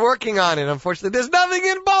working on it. Unfortunately, there's nothing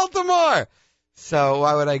in Baltimore. So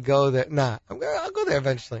why would I go there? Nah, I'll go there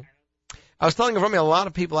eventually. I was telling Avrami, a lot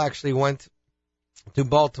of people actually went to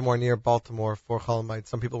Baltimore, near Baltimore, for Chol.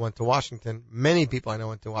 Some people went to Washington. Many people I know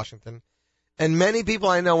went to Washington. And many people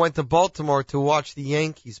I know went to Baltimore to watch the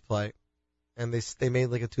Yankees play. And they made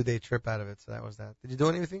like a 2-day trip out of it, so that was that. Did you do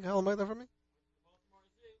anything, Chol, for me?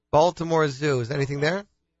 Baltimore Zoo. Is there anything there?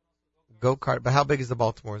 Go-kart. But how big is the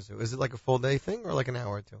Baltimore Zoo? Is it like a full day thing or like an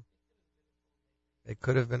hour or two? It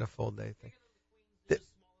could have been a full day thing.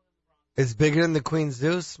 It's bigger than the Queens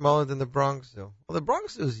Zoo, smaller than the Bronx Zoo. Well, the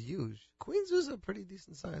Bronx Zoo is huge. Queens Zoo is a pretty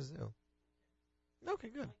decent sized zoo. Okay,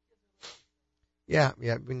 good. Yeah.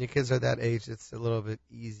 When your kids are that age, it's a little bit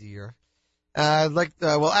easier. After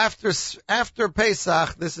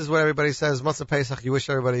Pesach, this is what everybody says. Matzah Pesach, you wish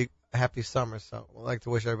everybody a happy summer. So we'd like to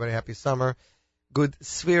wish everybody a happy summer. Good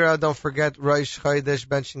Sfira. Don't forget Rosh Chodesh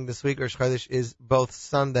benching this week. Rosh Chodesh is both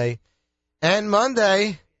Sunday and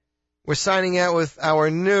Monday. We're signing out with our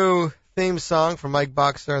new theme song from Mike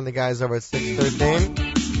Boxer and the guys over at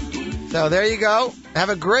 613. So there you go. Have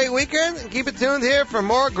a great weekend and keep it tuned here for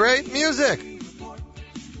more great music.